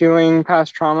put healing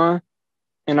past trauma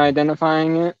and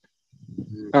identifying it,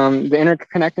 the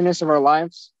interconnectedness of our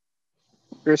lives,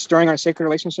 restoring our sacred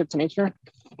relationship to nature,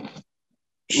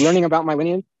 learning about my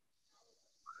lineage,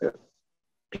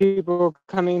 people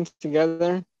coming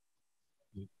together,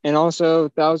 and also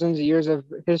thousands of years of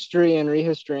history and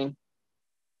rehistory.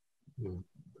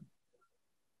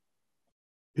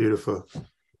 Beautiful.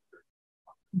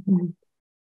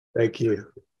 Thank you.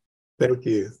 Thank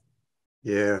you.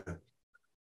 Yeah.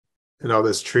 And all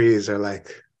those trees are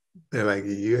like, they're like,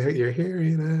 you're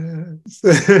hearing us.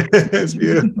 It's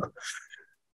beautiful.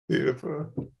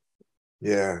 Beautiful.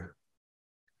 Yeah.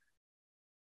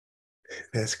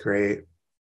 That's great.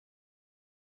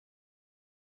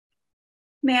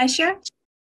 May I share?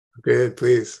 Good,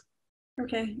 please.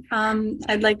 Okay.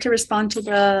 I'd like to respond to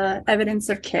the evidence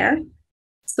of care.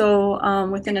 So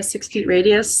within a 6 feet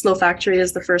radius, slow factory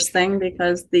is the first thing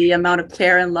because the amount of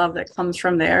care and love that comes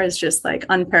from there is just like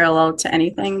unparalleled to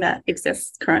anything that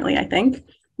exists currently, I think,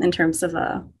 in terms of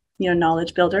a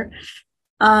knowledge builder.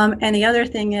 And the other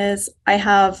thing is I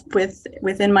have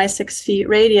within my 6 feet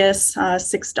radius,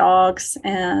 6 dogs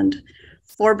and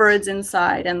 4 birds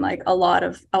inside and like a lot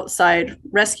of outside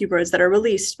rescue birds that are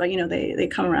released, but they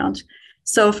come around.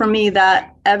 So for me,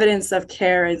 that evidence of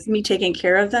care is me taking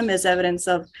care of them is evidence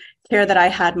of care that I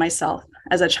had myself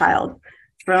as a child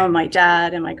from my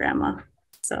dad and my grandma.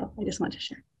 So I just want to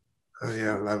share. Oh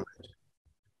yeah, I love it.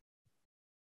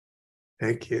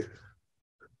 Thank you.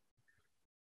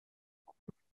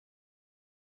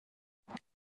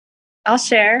 I'll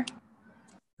share.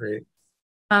 Great.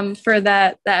 For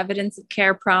the evidence of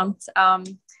care prompt,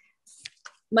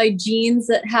 my jeans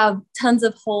that have tons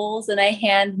of holes and I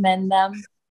hand mend them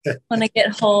when I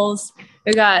get holes.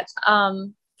 We got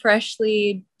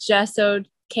freshly gessoed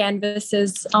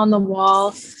canvases on the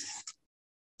wall.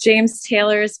 James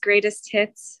Taylor's Greatest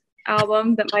Hits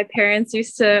album that my parents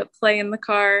used to play in the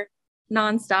car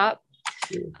nonstop.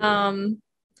 And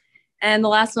the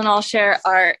last one I'll share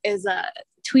is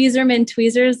Tweezerman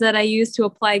tweezers that I use to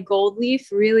apply gold leaf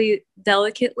really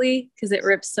delicately because it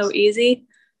rips so easy.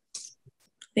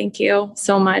 Thank you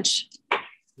so much.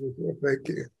 Thank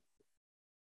you.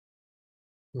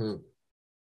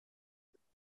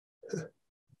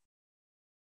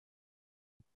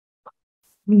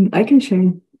 I can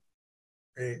share.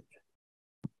 Great.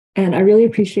 And I really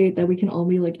appreciate that we can all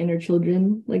be like inner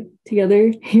children like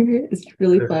together here. It's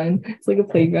really fun. It's like a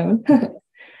playground.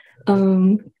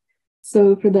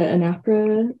 So for the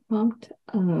anaphora prompt,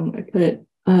 I put,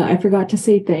 I forgot to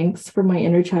say thanks for my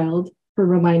inner child for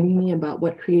reminding me about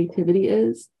what creativity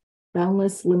is,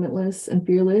 boundless, limitless, and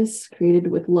fearless,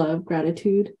 created with love,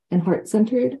 gratitude, and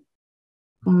heart-centered.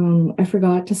 I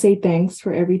forgot to say thanks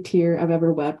for every tear I've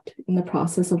ever wept in the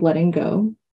process of letting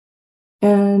go.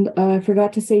 And I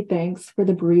forgot to say thanks for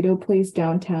the burrito place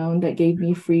downtown that gave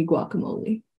me free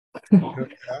guacamole.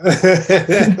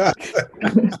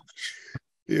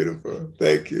 Beautiful.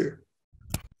 Thank you.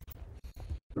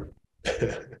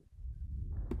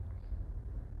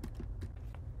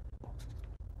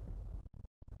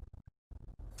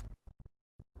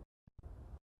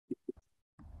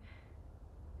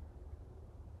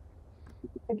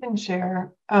 I can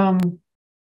share.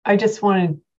 I just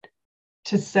wanted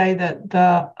to say that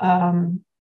the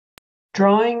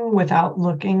drawing without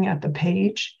looking at the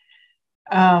page,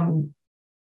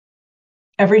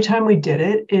 every time we did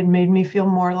it, it made me feel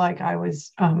more like I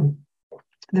was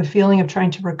the feeling of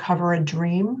trying to recover a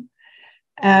dream.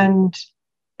 And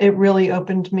it really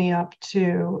opened me up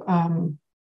to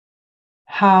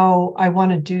how I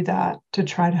want to do that to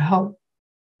try to help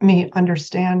me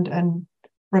understand and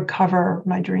recover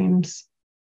my dreams.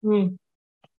 Oh,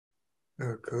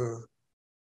 cool.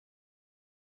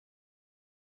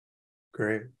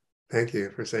 Great. Thank you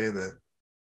for saying that.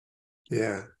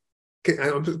 Yeah.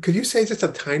 Could you say just a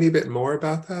tiny bit more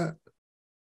about that?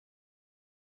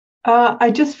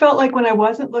 I just felt like when I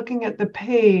wasn't looking at the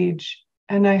page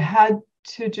and I had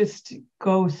to just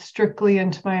go strictly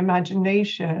into my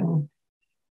imagination,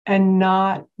 and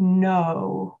not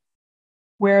know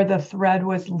where the thread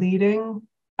was leading,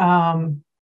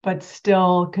 but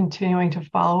still continuing to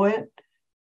follow it.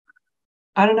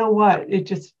 I don't know what, it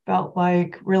just felt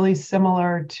like really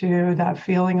similar to that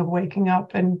feeling of waking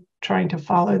up and trying to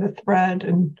follow the thread,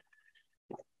 and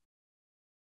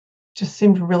just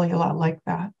seemed really a lot like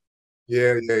that.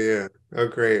 Yeah. Oh,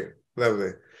 great.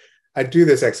 Lovely. I do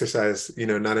this exercise,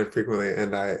 not infrequently,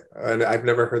 and I've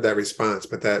never heard that response,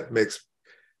 but that makes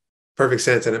perfect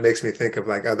sense. And it makes me think of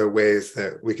like other ways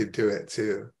that we could do it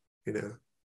too,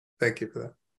 Thank you for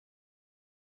that.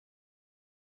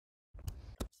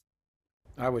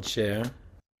 I would share.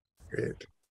 Great.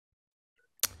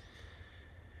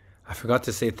 I forgot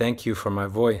to say thank you for my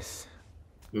voice.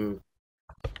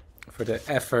 For the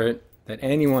effort that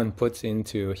anyone puts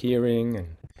into hearing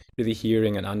and really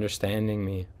hearing and understanding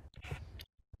me.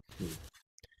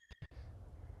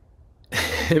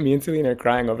 Me and Celine are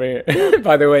crying over here.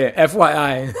 By the way,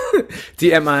 FYI,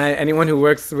 TMI, anyone who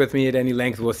works with me at any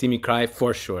length will see me cry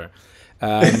for sure.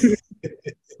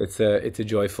 It's a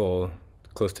joyful,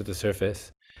 close to the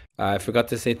surface. I forgot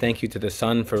to say thank you to the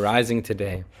sun for rising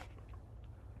today.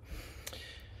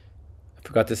 I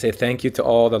forgot to say thank you to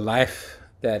all the life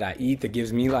that I eat that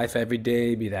gives me life every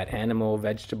day, be that animal,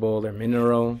 vegetable, or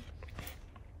mineral.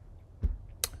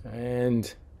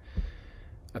 And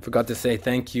I forgot to say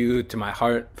thank you to my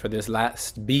heart for this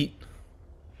last beat,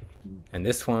 and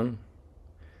this one,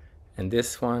 and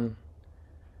this one,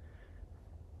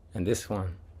 and this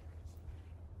one.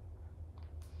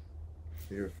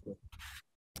 Beautiful.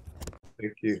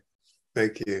 Thank you.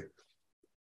 Thank you.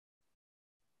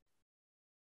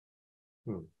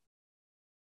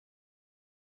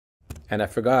 And I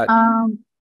forgot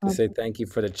to say thank you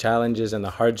for the challenges and the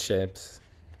hardships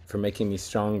for making me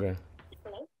stronger.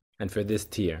 And for this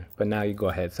tier. But now you go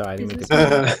ahead. Sorry, I didn't mean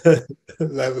to.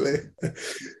 Lovely.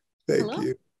 Thank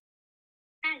you.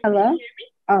 Hello?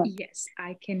 Oh. Yes,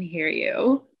 I can hear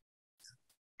you.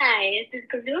 Hi, is this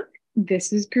Gurnur?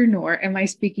 This is Gurnur. Am I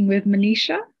speaking with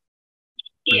Manisha?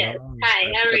 Yes.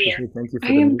 Hi, how are you? Thank you for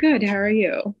I am good. How are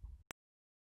you?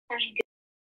 I'm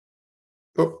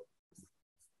good.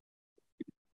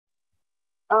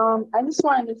 I just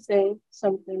wanted to say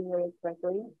something really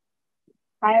quickly.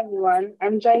 Hi everyone,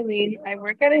 I'm Jailene. I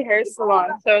work at a hair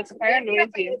salon, so it's kind of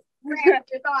noisy.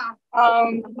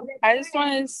 I just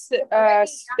want to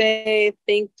say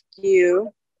thank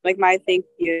you, like my thank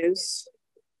yous.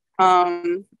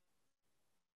 I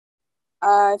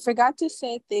forgot to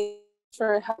say thank you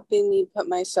for helping me put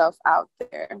myself out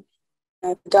there.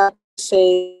 I forgot to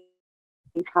say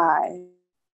hi.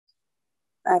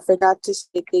 I forgot to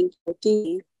say thank you,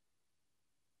 Dee.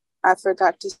 I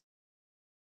forgot to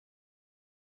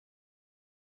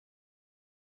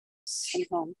say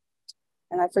home.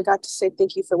 And I forgot to say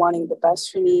thank you for wanting the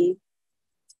best for me.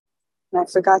 And I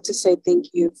forgot to say thank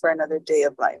you for another day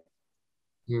of life.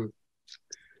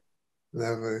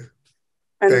 Lovely.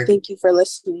 And thank you for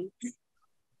listening.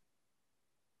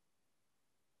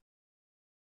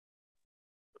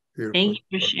 Beautiful. Thank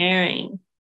you for sharing.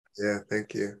 Yeah,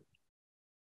 thank you.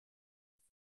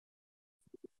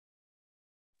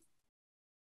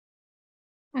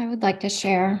 I would like to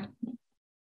share.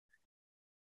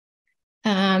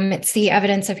 It's the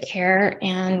evidence of care,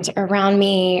 and around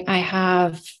me, I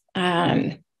have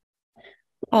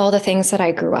all the things that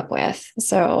I grew up with.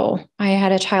 So I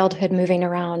had a childhood moving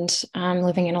around,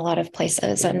 living in a lot of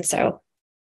places. And so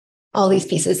all these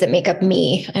pieces that make up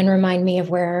me and remind me of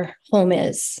where home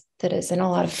is, that is in a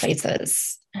lot of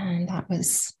places. And that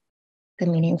was the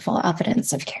meaningful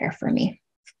evidence of care for me.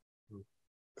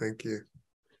 Thank you.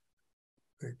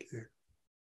 Thank you.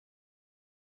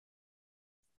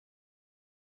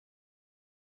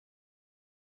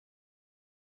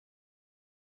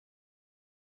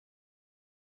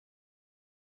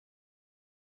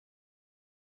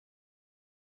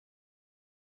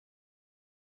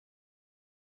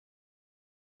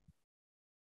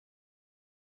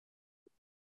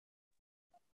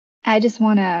 I just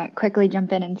want to quickly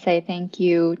jump in and say thank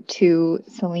you to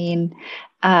Celine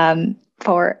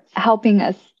for helping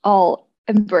us all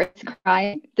embrace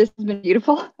crying. This has been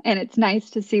beautiful, and it's nice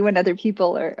to see when other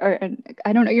people are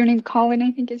I don't know your name, Colin,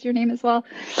 I think is your name as well,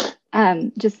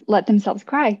 just let themselves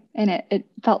cry. And it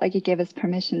felt like it gave us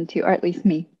permission to, or at least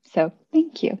me. So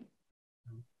thank you.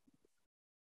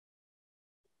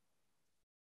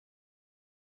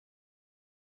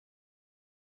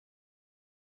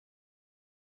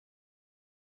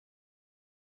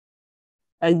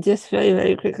 And just very,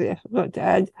 very quickly, I forgot to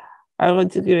add, I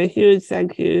want to give a huge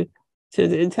thank you to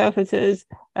the interpreters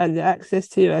and the access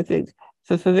team, I think,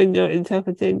 for video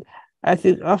interpreting. I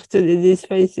think often in these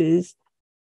spaces,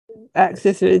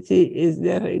 accessibility is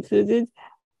never included.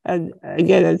 And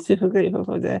again, I'm super grateful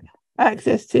for the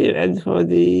access to and for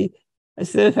the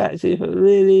Slow Factory for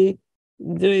really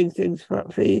doing things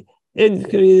properly in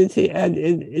community and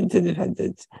in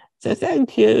interdependence. So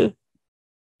thank you.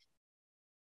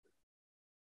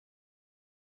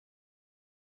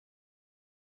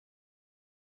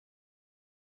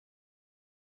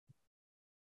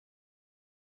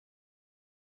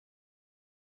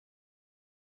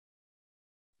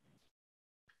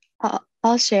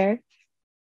 I'll share.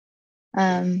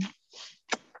 I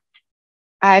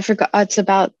forgot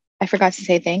to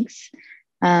say thanks.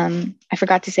 I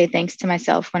forgot to say thanks to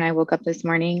myself when I woke up this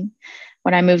morning,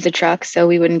 when I moved the truck so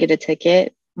we wouldn't get a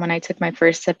ticket, when I took my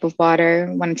first sip of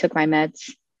water, when I took my meds.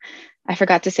 I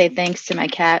forgot to say thanks to my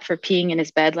cat for peeing in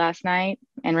his bed last night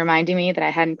and reminding me that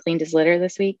I hadn't cleaned his litter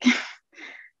this week.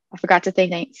 I forgot to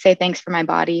say thanks for my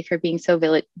body for being so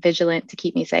vigilant to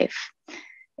keep me safe.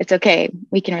 It's okay.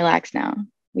 We can relax now.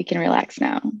 We can relax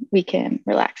now. We can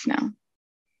relax now.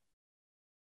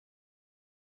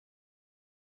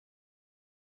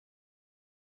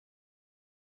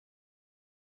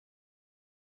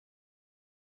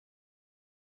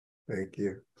 Thank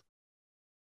you.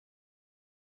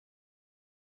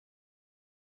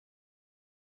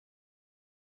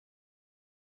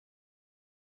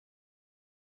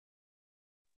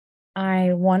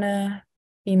 I want to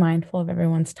be mindful of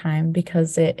everyone's time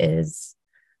because it is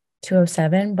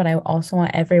 2:07, but I also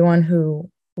want everyone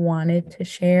who wanted to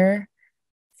share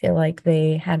feel like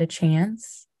they had a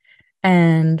chance.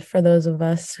 And for those of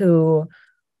us who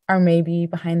are maybe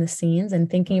behind the scenes and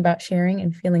thinking about sharing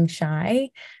and feeling shy,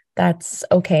 that's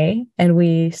okay. And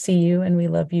we see you and we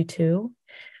love you too.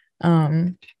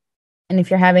 And if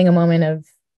you're having a moment of,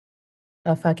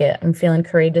 oh, fuck it, I'm feeling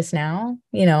courageous now,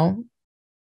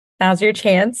 now's your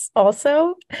chance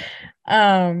also.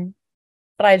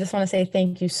 But I just want to say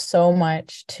thank you so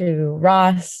much to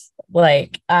Ross.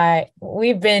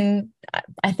 We've been,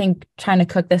 I think, trying to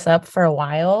cook this up for a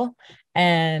while,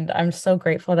 and I'm so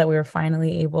grateful that we were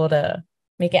finally able to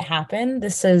make it happen.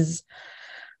 This has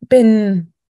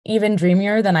been even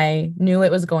dreamier than I knew it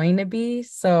was going to be.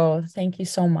 So thank you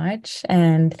so much.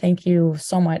 And thank you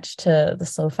so much to the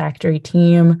Slow Factory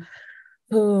team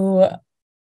who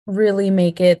really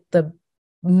make it the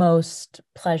most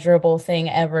pleasurable thing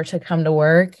ever to come to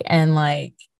work. And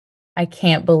I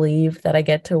can't believe that I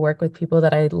get to work with people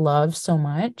that I love so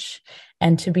much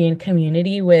and to be in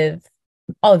community with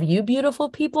all of you beautiful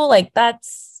people.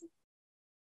 That's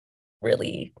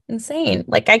really insane.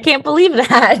 I can't believe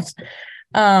that.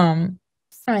 I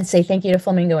want to say thank you to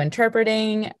Flamingo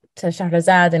Interpreting, to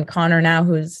Shahrazad and Connor now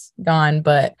who's gone,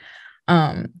 but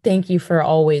thank you for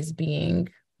always being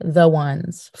the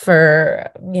ones,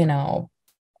 for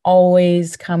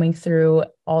always coming through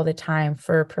all the time,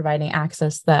 for providing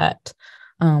access that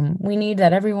we need,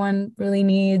 that everyone really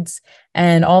needs,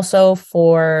 and also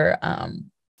for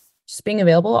just being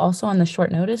available also on the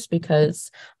short notice,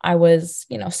 because I was,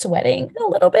 sweating a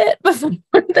little bit before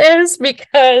this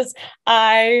because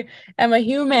I am a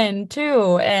human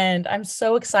too. And I'm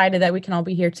so excited that we can all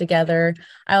be here together.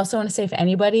 I also want to say if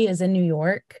anybody is in New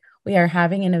York, we are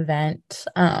having an event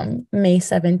May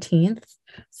 17th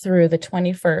through the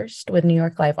 21st with New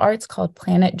York Live Arts called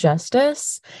Planet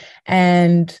Justice.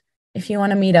 And if you want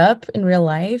to meet up in real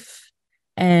life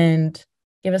and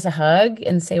give us a hug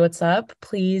and say what's up,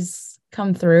 please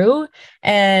come through.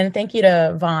 And thank you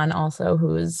to Vaughn also,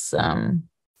 who's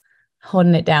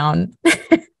holding it down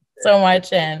so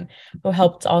much and who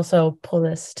helped also pull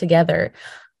this together.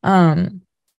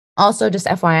 Also, just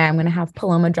FYI, I'm going to have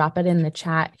Paloma drop it in the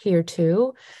chat here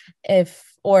too,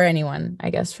 or anyone,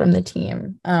 I guess, from the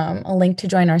team, a link to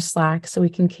join our Slack so we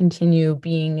can continue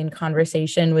being in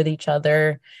conversation with each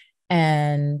other.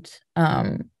 And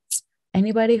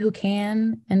anybody who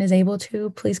can and is able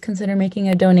to, please consider making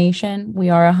a donation. We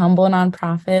are a humble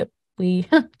nonprofit. We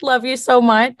love you so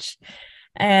much.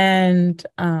 And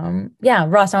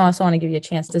Ross, I also want to give you a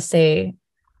chance to say,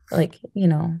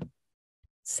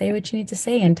 say what you need to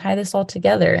say and tie this all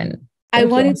together. And I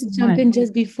wanted to jump in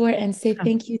just before and say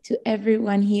thank you to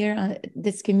everyone here.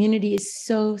 This community is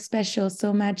so special,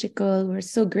 so magical. We're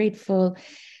so grateful.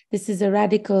 This is a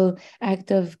radical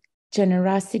act of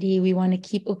generosity. We want to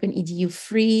keep Open EDU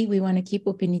free. We want to keep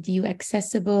Open EDU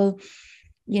accessible.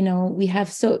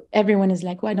 Everyone is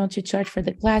like, why don't you charge for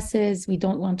the classes? We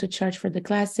don't want to charge for the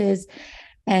classes.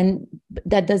 And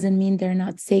that doesn't mean they're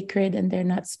not sacred and they're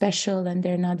not special and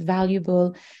they're not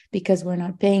valuable because we're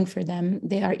not paying for them.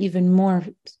 They are even more,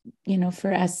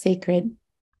 for us, sacred.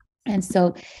 And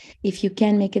so if you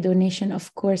can make a donation,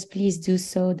 of course, please do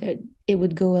so. That it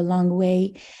would go a long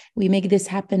way. We make this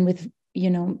happen with,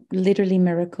 literally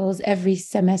miracles. Every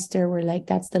semester, we're like,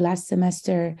 that's the last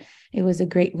semester. It was a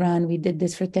great run. We did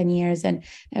this for 10 years. And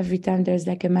every time there's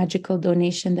like a magical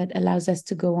donation that allows us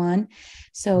to go on.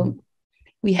 So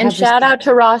we have. And shout out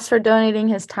to Ross for donating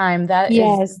his time. That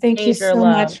yes, is thank you so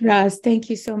love. much, Ross. Thank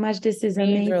you so much. This is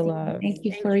Major amazing. love. Thank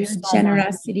you Thank for you your so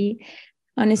generosity.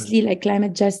 Honestly, like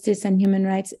climate justice and human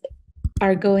rights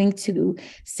are going to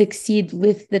succeed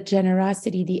with the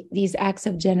generosity, these acts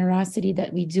of generosity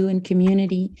that we do in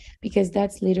community, because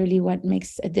that's literally what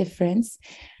makes a difference.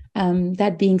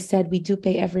 That being said, we do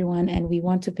pay everyone, and we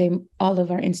want to pay all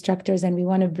of our instructors, and we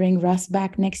want to bring Ross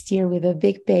back next year with a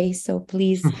big pay. So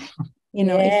please,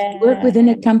 if you work within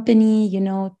a company,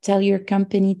 tell your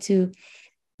company to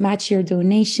match your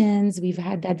donations. We've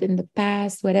had that in the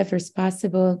past, whatever's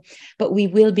possible, but we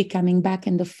will be coming back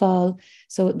in the fall.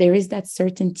 So there is that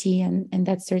certainty, and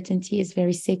that certainty is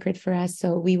very sacred for us.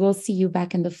 So we will see you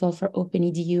back in the fall for Open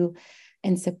EDU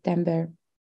in September.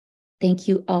 Thank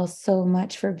you all so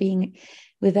much for being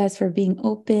with us, for being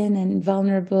open and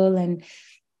vulnerable, and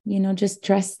just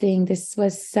trusting. This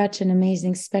was such an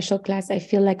amazing special class. I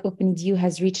feel like Open EDU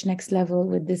has reached next level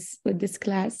with this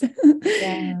class.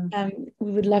 Yeah.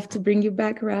 We would love to bring you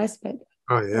back, Ross, but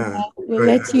we'll Oh,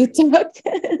 let you talk.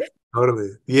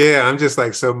 Totally. Yeah, I'm just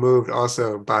like so moved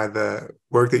also by the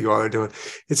work that you all are doing.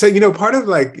 And so, part of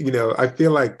like, I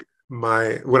feel like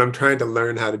what I'm trying to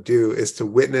learn how to do is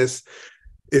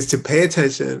to pay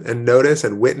attention and notice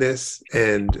and witness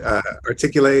and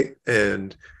articulate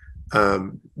and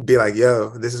be like,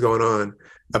 yo, this is going on,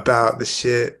 about the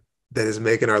shit that is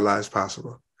making our lives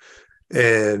possible.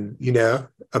 And,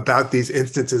 about these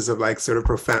instances of like sort of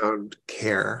profound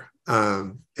care.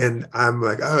 And I'm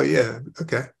like, oh yeah,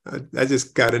 okay. I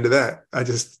just got into that. I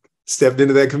just stepped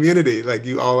into that community. Like,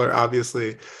 you all are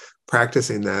obviously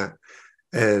practicing that.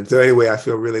 And so anyway, I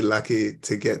feel really lucky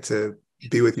to get to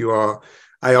be with you all.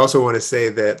 I also want to say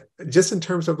that just in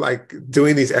terms of like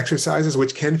doing these exercises,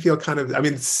 which can feel kind of,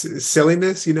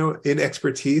 silliness, in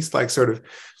expertise, like sort of,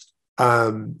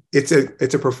 it's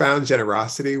a profound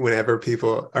generosity whenever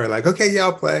people are like, okay, yeah,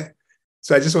 I'll play.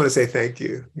 So I just want to say thank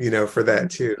you, for that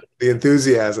too. The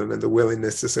enthusiasm and the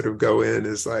willingness to sort of go in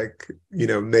is like,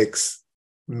 makes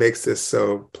this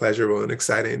so pleasurable and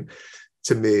exciting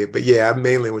to me. But yeah, I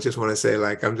mainly just want to say,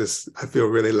 like, I feel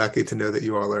really lucky to know that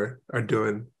you all are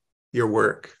doing your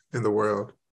work in the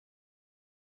world.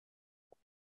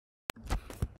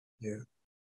 Yeah.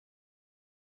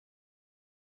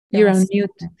 You're on mute.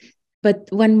 But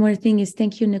one more thing is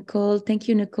thank you, Nicole. Thank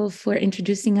you, Nicole, for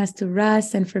introducing us to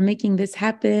Russ and for making this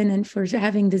happen and for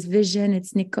having this vision.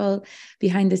 It's Nicole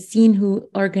behind the scene who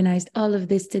organized all of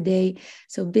this today.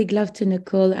 So big love to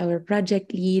Nicole, our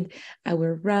project lead,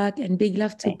 our rock, and big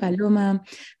love to Paloma,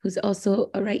 who's also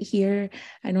right here.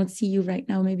 I don't see you right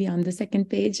now, maybe on the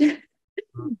second page.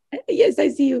 Yes, I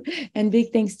see you. And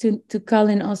big thanks to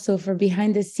Colin also for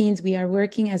behind the scenes. We are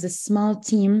working as a small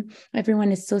team.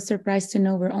 Everyone is so surprised to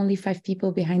know we're only 5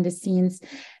 people behind the scenes.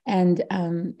 And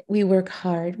we work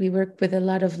hard. We work with a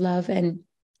lot of love. And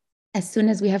as soon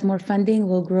as we have more funding,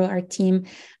 we'll grow our team.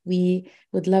 We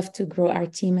would love to grow our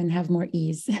team and have more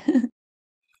ease.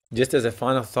 Just as a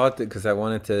final thought, because I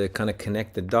wanted to kind of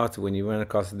connect the dots, when you run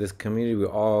across this community, we're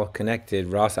all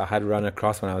connected. Ross, I had run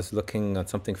across when I was looking at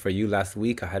something for you last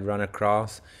week, I had run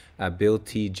across Bill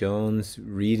T. Jones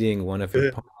reading one of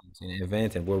your poems in an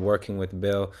event, and we're working with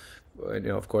Bill,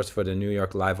 of course, for the New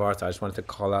York Live Arts. I just wanted to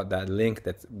call out that link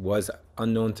that was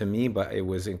unknown to me, but it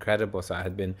was incredible. So I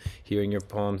had been hearing your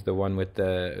poems, the one with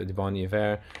the Bon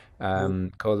Iver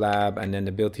collab, and then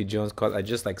the Bill T. Jones collab. I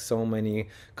just like so many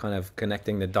kind of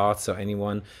connecting the dots. So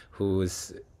anyone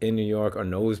who's in New York or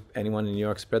knows anyone in New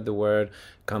York, spread the word,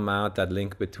 come out. That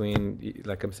link between,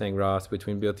 like I'm saying, Ross,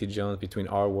 between Bill T. Jones, between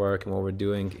our work and what we're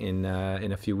doing in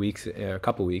a few weeks, a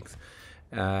couple weeks.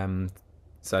 So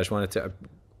I just wanted to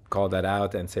call that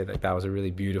out and say that was a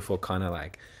really beautiful kind of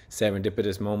like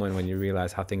serendipitous moment when you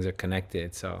realize how things are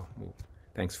connected. So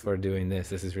thanks for doing this.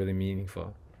 This is really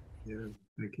meaningful. Yeah,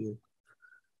 thank you.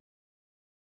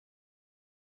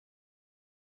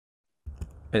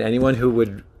 And anyone who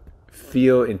would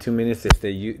feel in 2 minutes if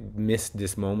they missed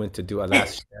this moment to do a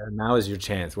last share, now is your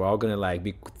chance. We're all gonna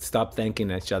like stop thanking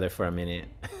each other for a minute.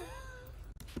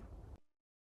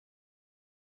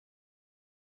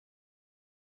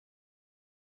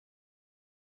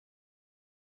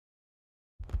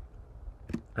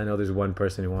 I know there's one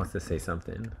person who wants to say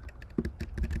something.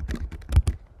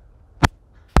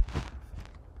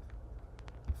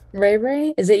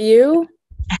 Ray, is it you?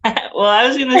 Well, I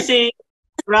was gonna say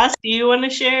Ross, do you want to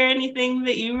share anything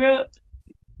that you wrote?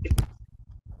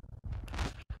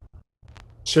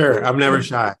 Sure, I'm never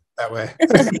shy that way.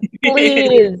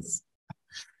 Please.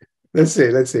 Let's see.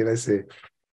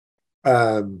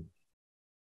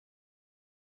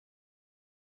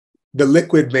 The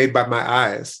liquid made by my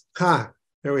eyes.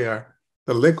 There we are.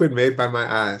 The liquid made by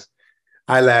my eyes.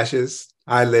 Eyelashes,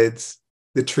 eyelids,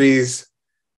 the trees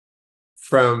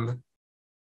from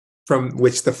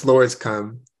which the floors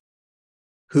come.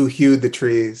 Who hewed the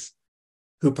trees?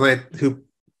 Who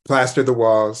plastered the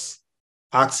walls?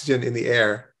 Oxygen in the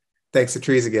air. Thanks to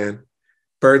trees again.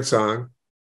 Bird song.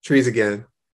 Trees again.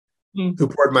 Who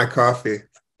poured my coffee?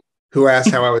 Who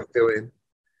asked how I was doing?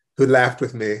 Who laughed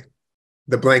with me?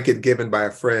 The blanket given by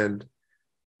a friend.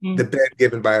 The bed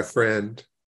given by a friend.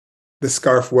 The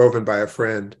scarf woven by a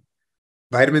friend.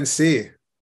 Vitamin C,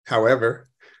 however.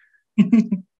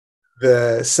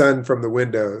 The sun from the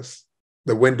windows,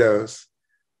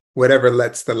 whatever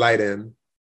lets the light in.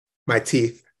 My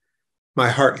teeth, my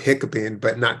heart hiccuping,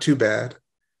 but not too bad.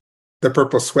 The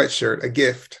purple sweatshirt, a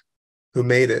gift. Who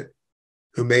made it?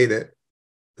 Who made it?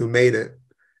 Who made it?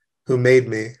 Who made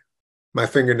me? My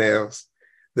fingernails,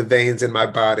 the veins in my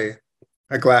body,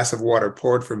 a glass of water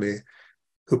poured for me.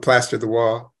 Who plastered the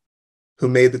wall? Who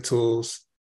made the tools?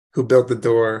 Who built the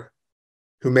door?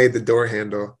 Who made the door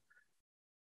handle?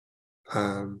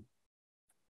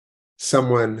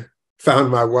 Someone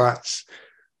found my watch.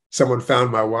 Someone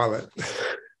found my wallet.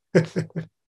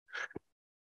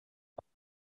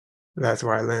 That's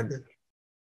where I landed.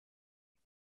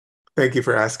 Thank you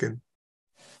for asking.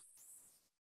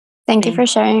 Thank you for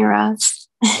sharing, Ross.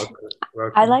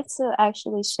 Welcome. I'd like to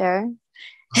actually share.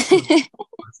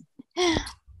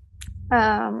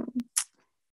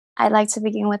 I'd like to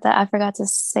begin with that I forgot to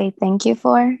say thank you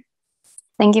for.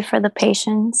 Thank you for the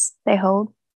patience they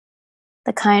hold,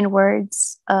 the kind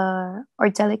words or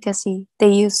delicacy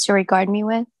they use to regard me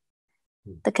with,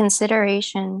 the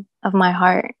consideration of my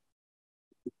heart,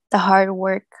 the hard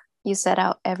work you set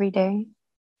out every day,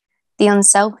 the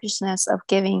unselfishness of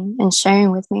giving and sharing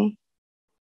with me.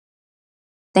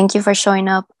 Thank you for showing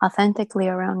up authentically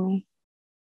around me,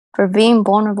 for being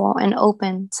vulnerable and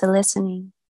open to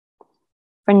listening,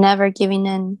 for never giving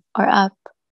in or up,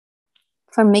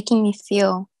 for making me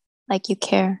feel like you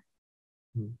care,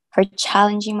 for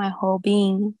challenging my whole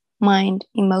being, mind,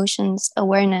 emotions,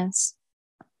 awareness.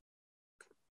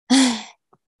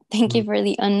 Thank you for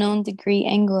the unknown degree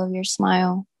angle of your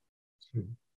smile,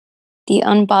 the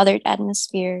unbothered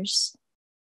atmospheres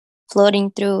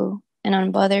floating through an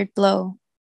unbothered glow,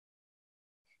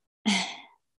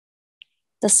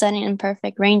 the sudden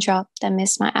imperfect raindrop that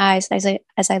missed my eyes as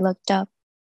I looked up,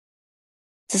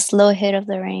 the slow hit of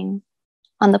the rain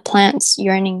on the plants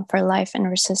yearning for life and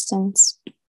resistance,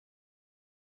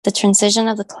 the transition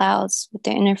of the clouds with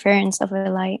the interference of the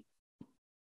light.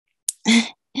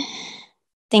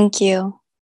 Thank you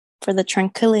for the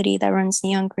tranquility that runs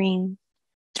neon green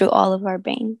through all of our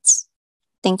veins.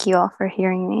 Thank you all for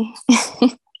hearing me.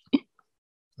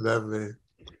 Lovely.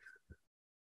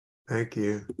 Thank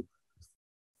you.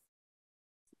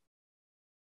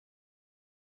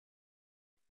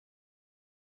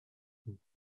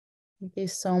 Thank you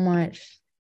so much.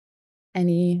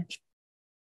 Any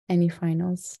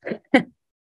finals?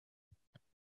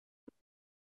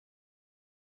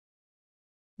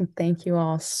 Thank you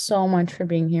all so much for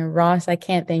being here. Ross, I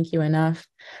can't thank you enough.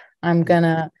 I'm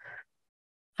gonna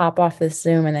hop off this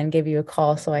Zoom and then give you a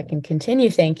call so I can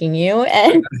continue thanking you.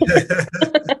 And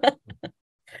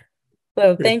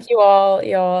so thank you all.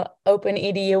 Y'all, Open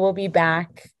EDU will be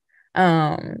back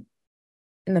in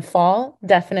the fall,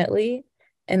 definitely.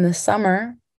 In the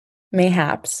summer,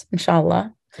 mayhaps,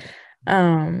 inshallah.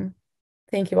 Thank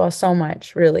you all so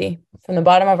much, really. From the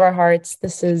bottom of our hearts,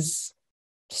 this is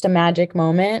just a magic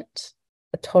moment,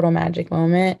 a total magic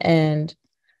moment. And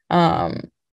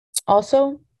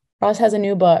also, Ross has a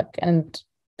new book, and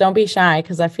don't be shy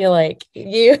because I feel like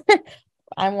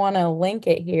I want to link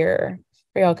it here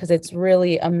for y'all because it's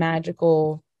really a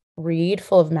magical read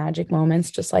full of magic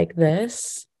moments just like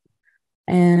this.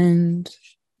 And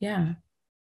yeah.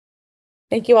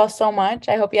 Thank you all so much.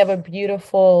 I hope you have a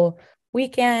beautiful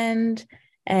weekend.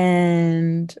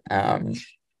 And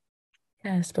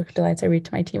yes, Book of Delights I read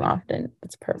to my team often.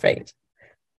 It's perfect.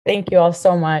 Thank you all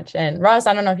so much. And Ross,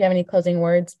 I don't know if you have any closing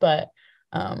words, but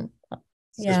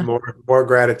Just more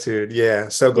gratitude. Yeah.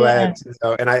 So glad.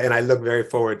 Yeah. And I look very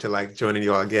forward to like joining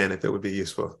you all again if it would be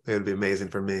useful. It would be amazing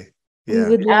for me. Yeah.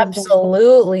 We would love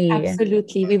absolutely. That.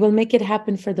 Absolutely. We will make it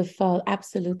happen for the fall.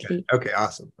 Absolutely. Okay.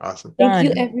 Awesome. Thank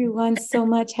you everyone so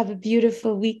much. Have a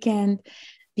beautiful weekend.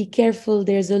 Be careful.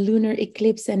 There's a lunar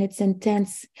eclipse and it's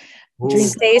intense.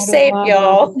 Drink Stay a lot of safe, water.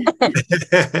 y'all.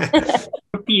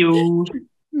 You.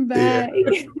 Bye.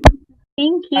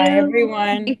 Thank you. Bye,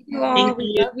 everyone. Thank you all. Thank We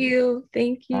you. love you.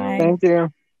 Thank you. Bye. Thank you.